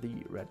with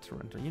the red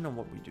Toronto. You know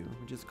what we do,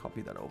 we just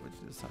copy that over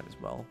to the side as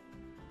well.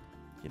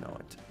 You know,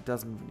 it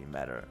doesn't really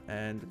matter.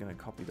 And we're gonna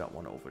copy that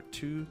one over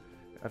too.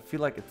 I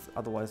feel like it's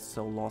otherwise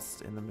so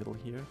lost in the middle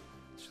here.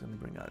 Just gonna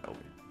bring that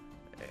over.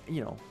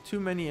 You know, too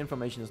many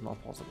information is not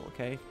possible,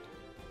 okay?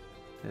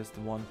 There's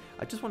the one.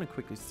 I just want to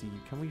quickly see,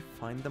 can we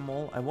find them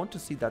all? I want to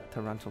see that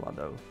tarantula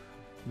though.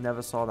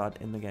 Never saw that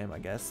in the game, I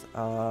guess.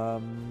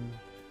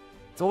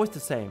 It's always the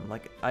same,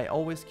 like I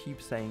always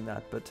keep saying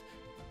that, but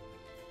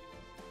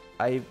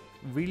I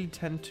really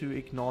tend to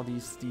ignore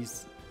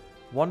these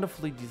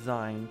wonderfully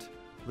designed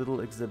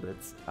little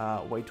exhibits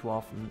way too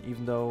often,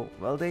 even though,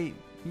 well, they,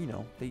 you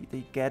know,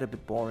 they get a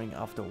bit boring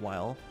after a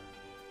while,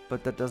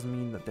 but that doesn't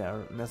mean that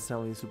they're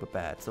necessarily super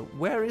bad. So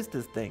where is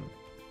this thing?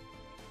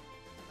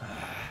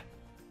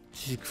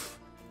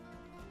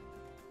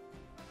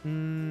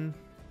 Let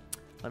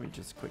me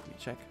just quickly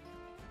check.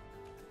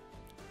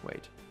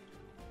 Wait.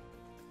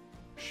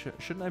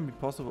 Shouldn't it be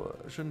possible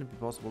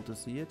to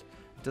see it?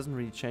 It doesn't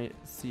really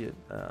see it.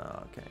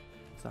 Okay.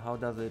 So how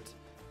does it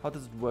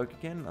work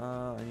again?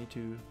 I need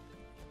to.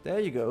 There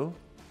you go.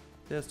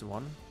 There's the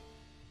one.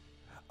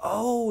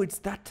 Oh, it's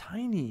that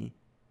tiny.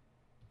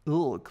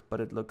 Look, but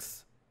it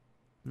looks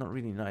not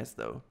really nice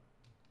though.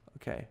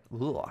 Okay.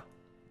 Ugh.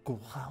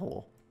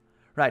 Wow.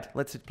 Right.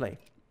 Let's hit play.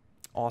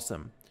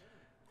 Awesome.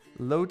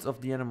 Loads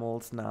of the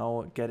animals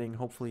now getting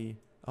hopefully.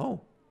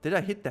 Oh, did I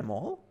hit them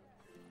all?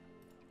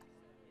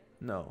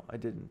 No, I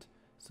didn't.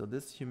 So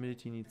this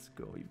humidity needs to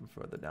go even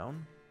further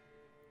down.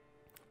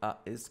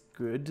 Is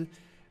good.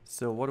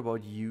 So what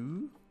about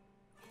you?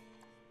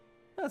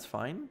 That's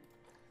fine.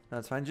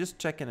 That's fine. Just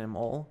checking them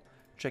all.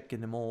 Checking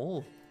them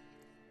all.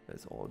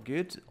 That's all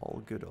good.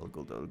 All good, all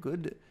good, all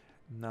good.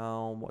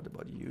 Now, what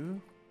about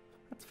you?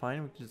 That's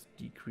fine. We can just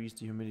decrease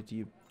the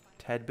humidity a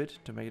tad bit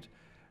to make it...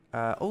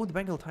 oh, the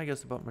Bengal Tiger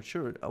is about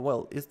matured.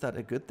 Well, is that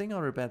a good thing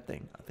or a bad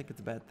thing? I think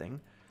it's a bad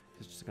thing.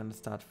 It's just gonna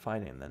start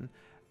fighting then.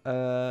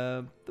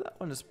 That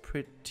one is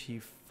pretty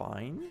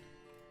fine.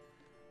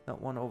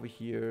 That one over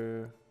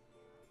here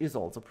is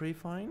also pretty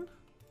fine.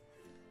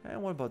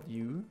 And what about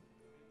you?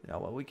 Yeah,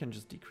 well, we can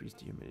just decrease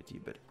the humidity a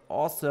bit.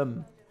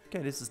 Awesome.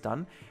 Okay, this is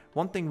done.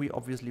 One thing we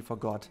obviously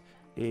forgot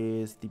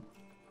is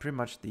pretty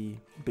much the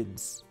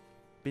bins.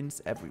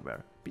 Bins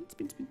everywhere. Bins,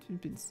 bins, bins, bins,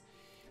 bins.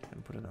 I'm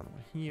gonna put another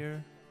one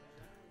here.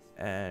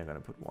 And I'm gonna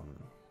put one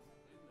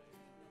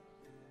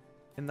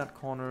in that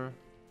corner.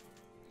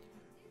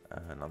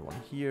 Another one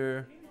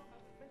here.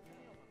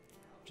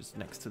 Just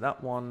next to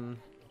that one.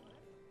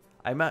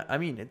 I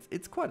mean,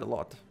 it's quite a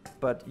lot.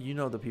 But you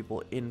know the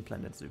people in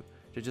Planet Zoo.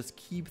 They just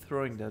keep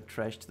throwing their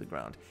trash to the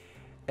ground.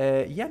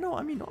 Yeah, no,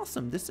 I mean,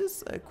 awesome. This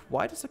is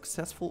quite a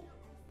successful...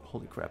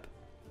 Holy crap.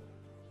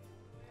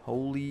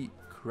 Holy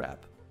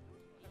crap.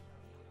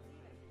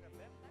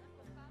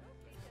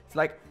 It's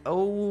like,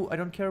 oh, I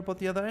don't care about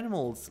the other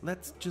animals.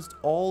 Let's just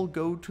all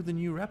go to the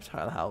new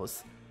reptile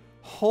house.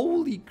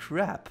 Holy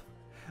crap.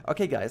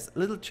 Okay, guys,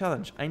 little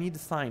challenge. I need a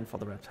sign for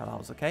the reptile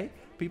house, okay?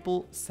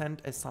 People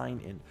send a sign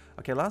in.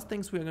 Okay, last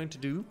things we are going to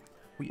do.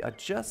 We are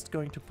just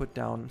going to put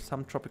down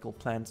some tropical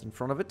plants in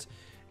front of it.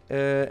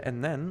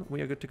 And then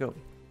we are good to go.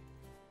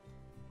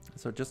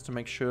 So just to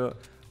make sure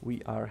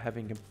we are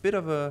having a bit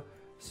of a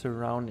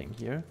surrounding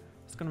here.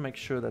 Just gonna make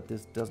sure that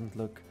this doesn't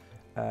look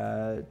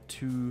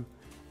too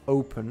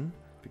open,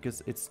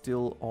 because it's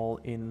still all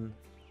in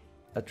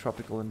a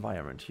tropical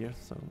environment here.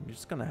 So we're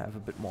just gonna have a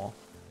bit more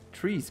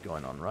trees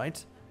going on,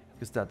 right?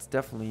 Because that's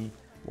definitely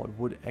what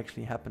would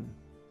actually happen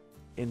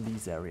in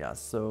these areas.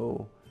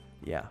 So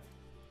yeah,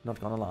 not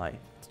gonna lie,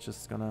 it's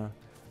just gonna...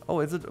 Oh,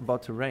 is it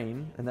about to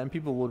rain? And then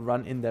people will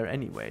run in there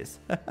anyways.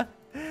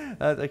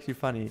 That's actually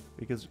funny,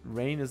 because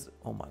rain is...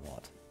 Oh my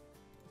lord.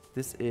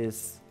 This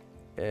is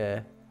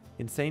a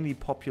insanely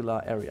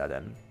popular area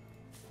then.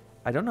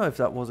 I don't know if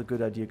that was a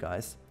good idea,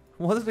 guys.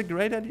 Was it a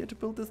great idea to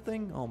build this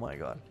thing? Oh my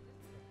god.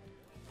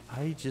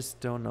 I just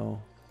don't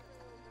know.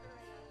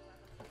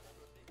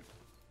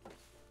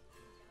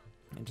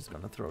 I'm just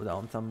gonna throw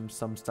down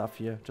some stuff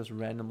here. Just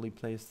randomly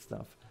placed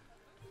stuff.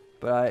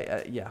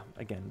 But yeah,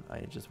 again,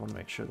 I just want to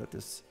make sure that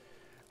this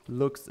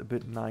looks a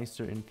bit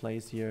nicer in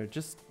place here.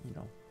 Just, you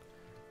know,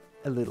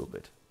 a little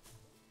bit.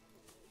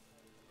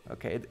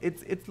 Okay,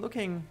 it's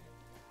looking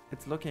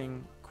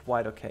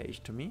quite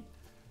okayish to me.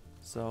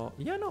 So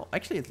yeah, no,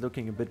 actually it's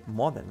looking a bit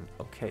more than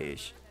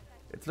okayish.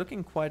 It's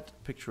looking quite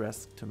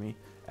picturesque to me.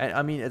 And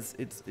I mean,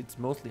 it's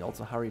mostly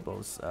also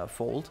Haribo's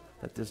fault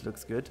that this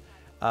looks good.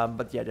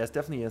 But yeah, there's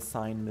definitely a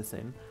sign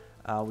missing.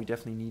 We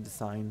definitely need a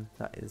sign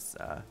that is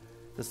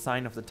the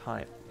sign of the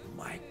time.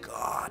 My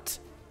god!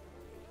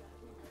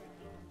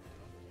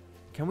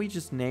 Can we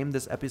just name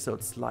this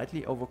episode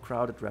Slightly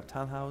Overcrowded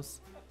Reptile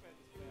House?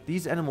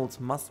 These animals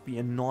must be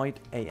annoyed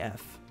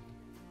AF.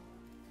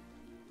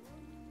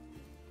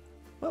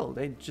 Well,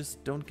 they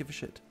just don't give a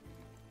shit.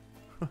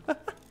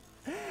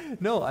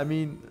 No, I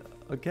mean,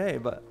 okay,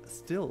 but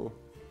still.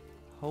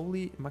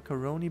 Holy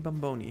macaroni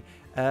bamboni.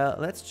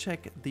 Let's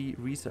check the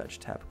research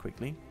tab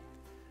quickly.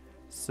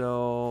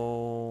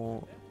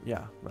 So,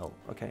 yeah, well,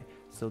 okay.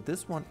 So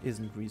this one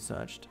isn't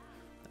researched,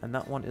 and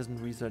that one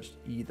isn't researched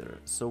either.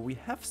 So we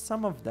have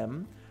some of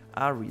them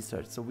are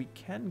researched, so we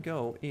can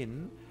go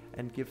in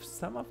and give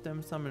some of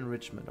them some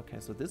enrichment. Okay,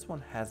 so this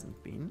one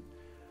hasn't been.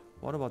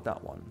 What about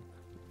that one?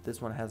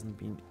 This one hasn't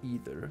been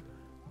either.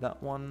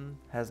 That one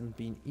hasn't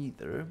been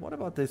either. What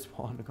about this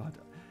one? God.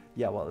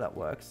 Yeah, well, that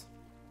works.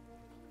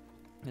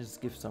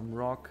 Just give some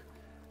rock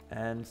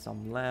and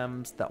some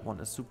lambs. That one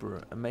is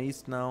super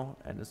amazed now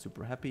and is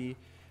super happy.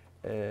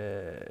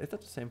 Is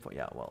that the same for...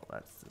 Yeah, well,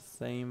 that's the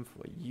same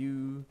for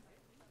you.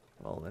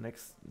 Well, the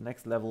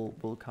next level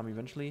will come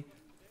eventually.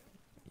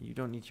 You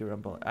don't need your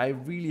umbrella. I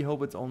really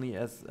hope it's only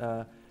as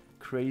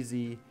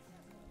crazy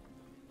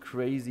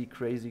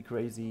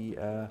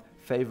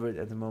favorite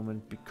at the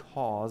moment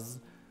because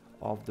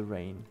of the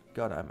rain.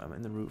 God, I'm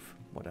in the roof.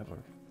 Whatever.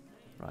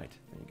 Right,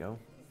 there you go.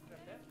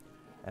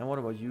 And what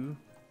about you?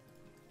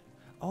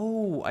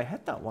 Oh, I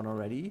had that one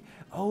already.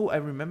 Oh, I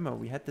remember.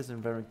 We had this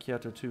in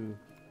Kyoto too.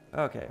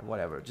 Okay,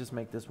 whatever. Just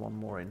make this one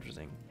more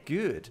interesting.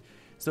 Good.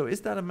 So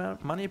is that a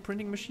money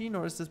printing machine,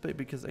 or is this big?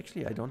 Because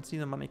actually I don't see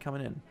the money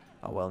coming in.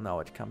 Oh, well, now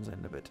it comes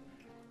in a bit.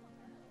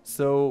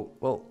 So,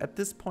 well, at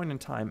this point in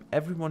time,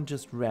 everyone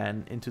just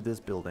ran into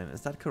this building.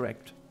 Is that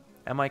correct?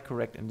 Am I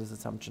correct in this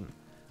assumption?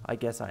 I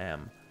guess I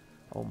am.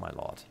 Oh my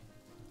lord.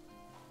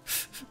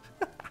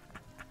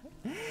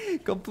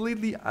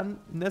 Completely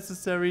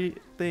unnecessary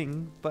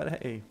thing,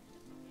 but hey.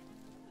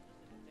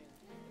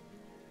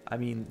 I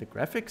mean, the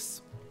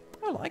graphics,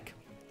 I like.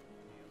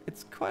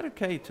 It's quite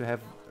okay to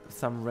have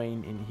some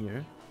rain in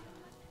here.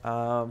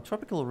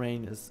 Tropical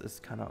rain is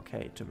kind of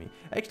okay to me.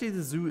 Actually,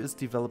 the zoo is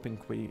developing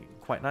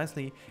quite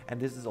nicely, and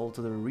this is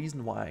also the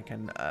reason why I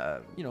can,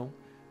 you know,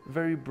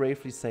 very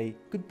bravely say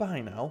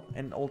goodbye now,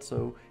 and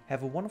also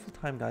have a wonderful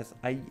time, guys.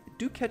 I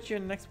do catch you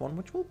in the next one,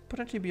 which will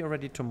potentially be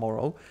already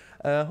tomorrow.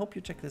 Hope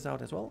you check this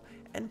out as well,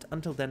 and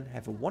until then,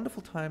 have a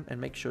wonderful time, and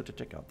make sure to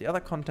check out the other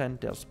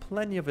content. There's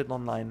plenty of it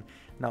online.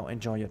 Now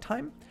enjoy your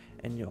time,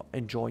 and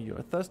enjoy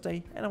your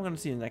Thursday, and I'm gonna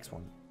see you in the next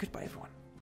one. Goodbye, everyone.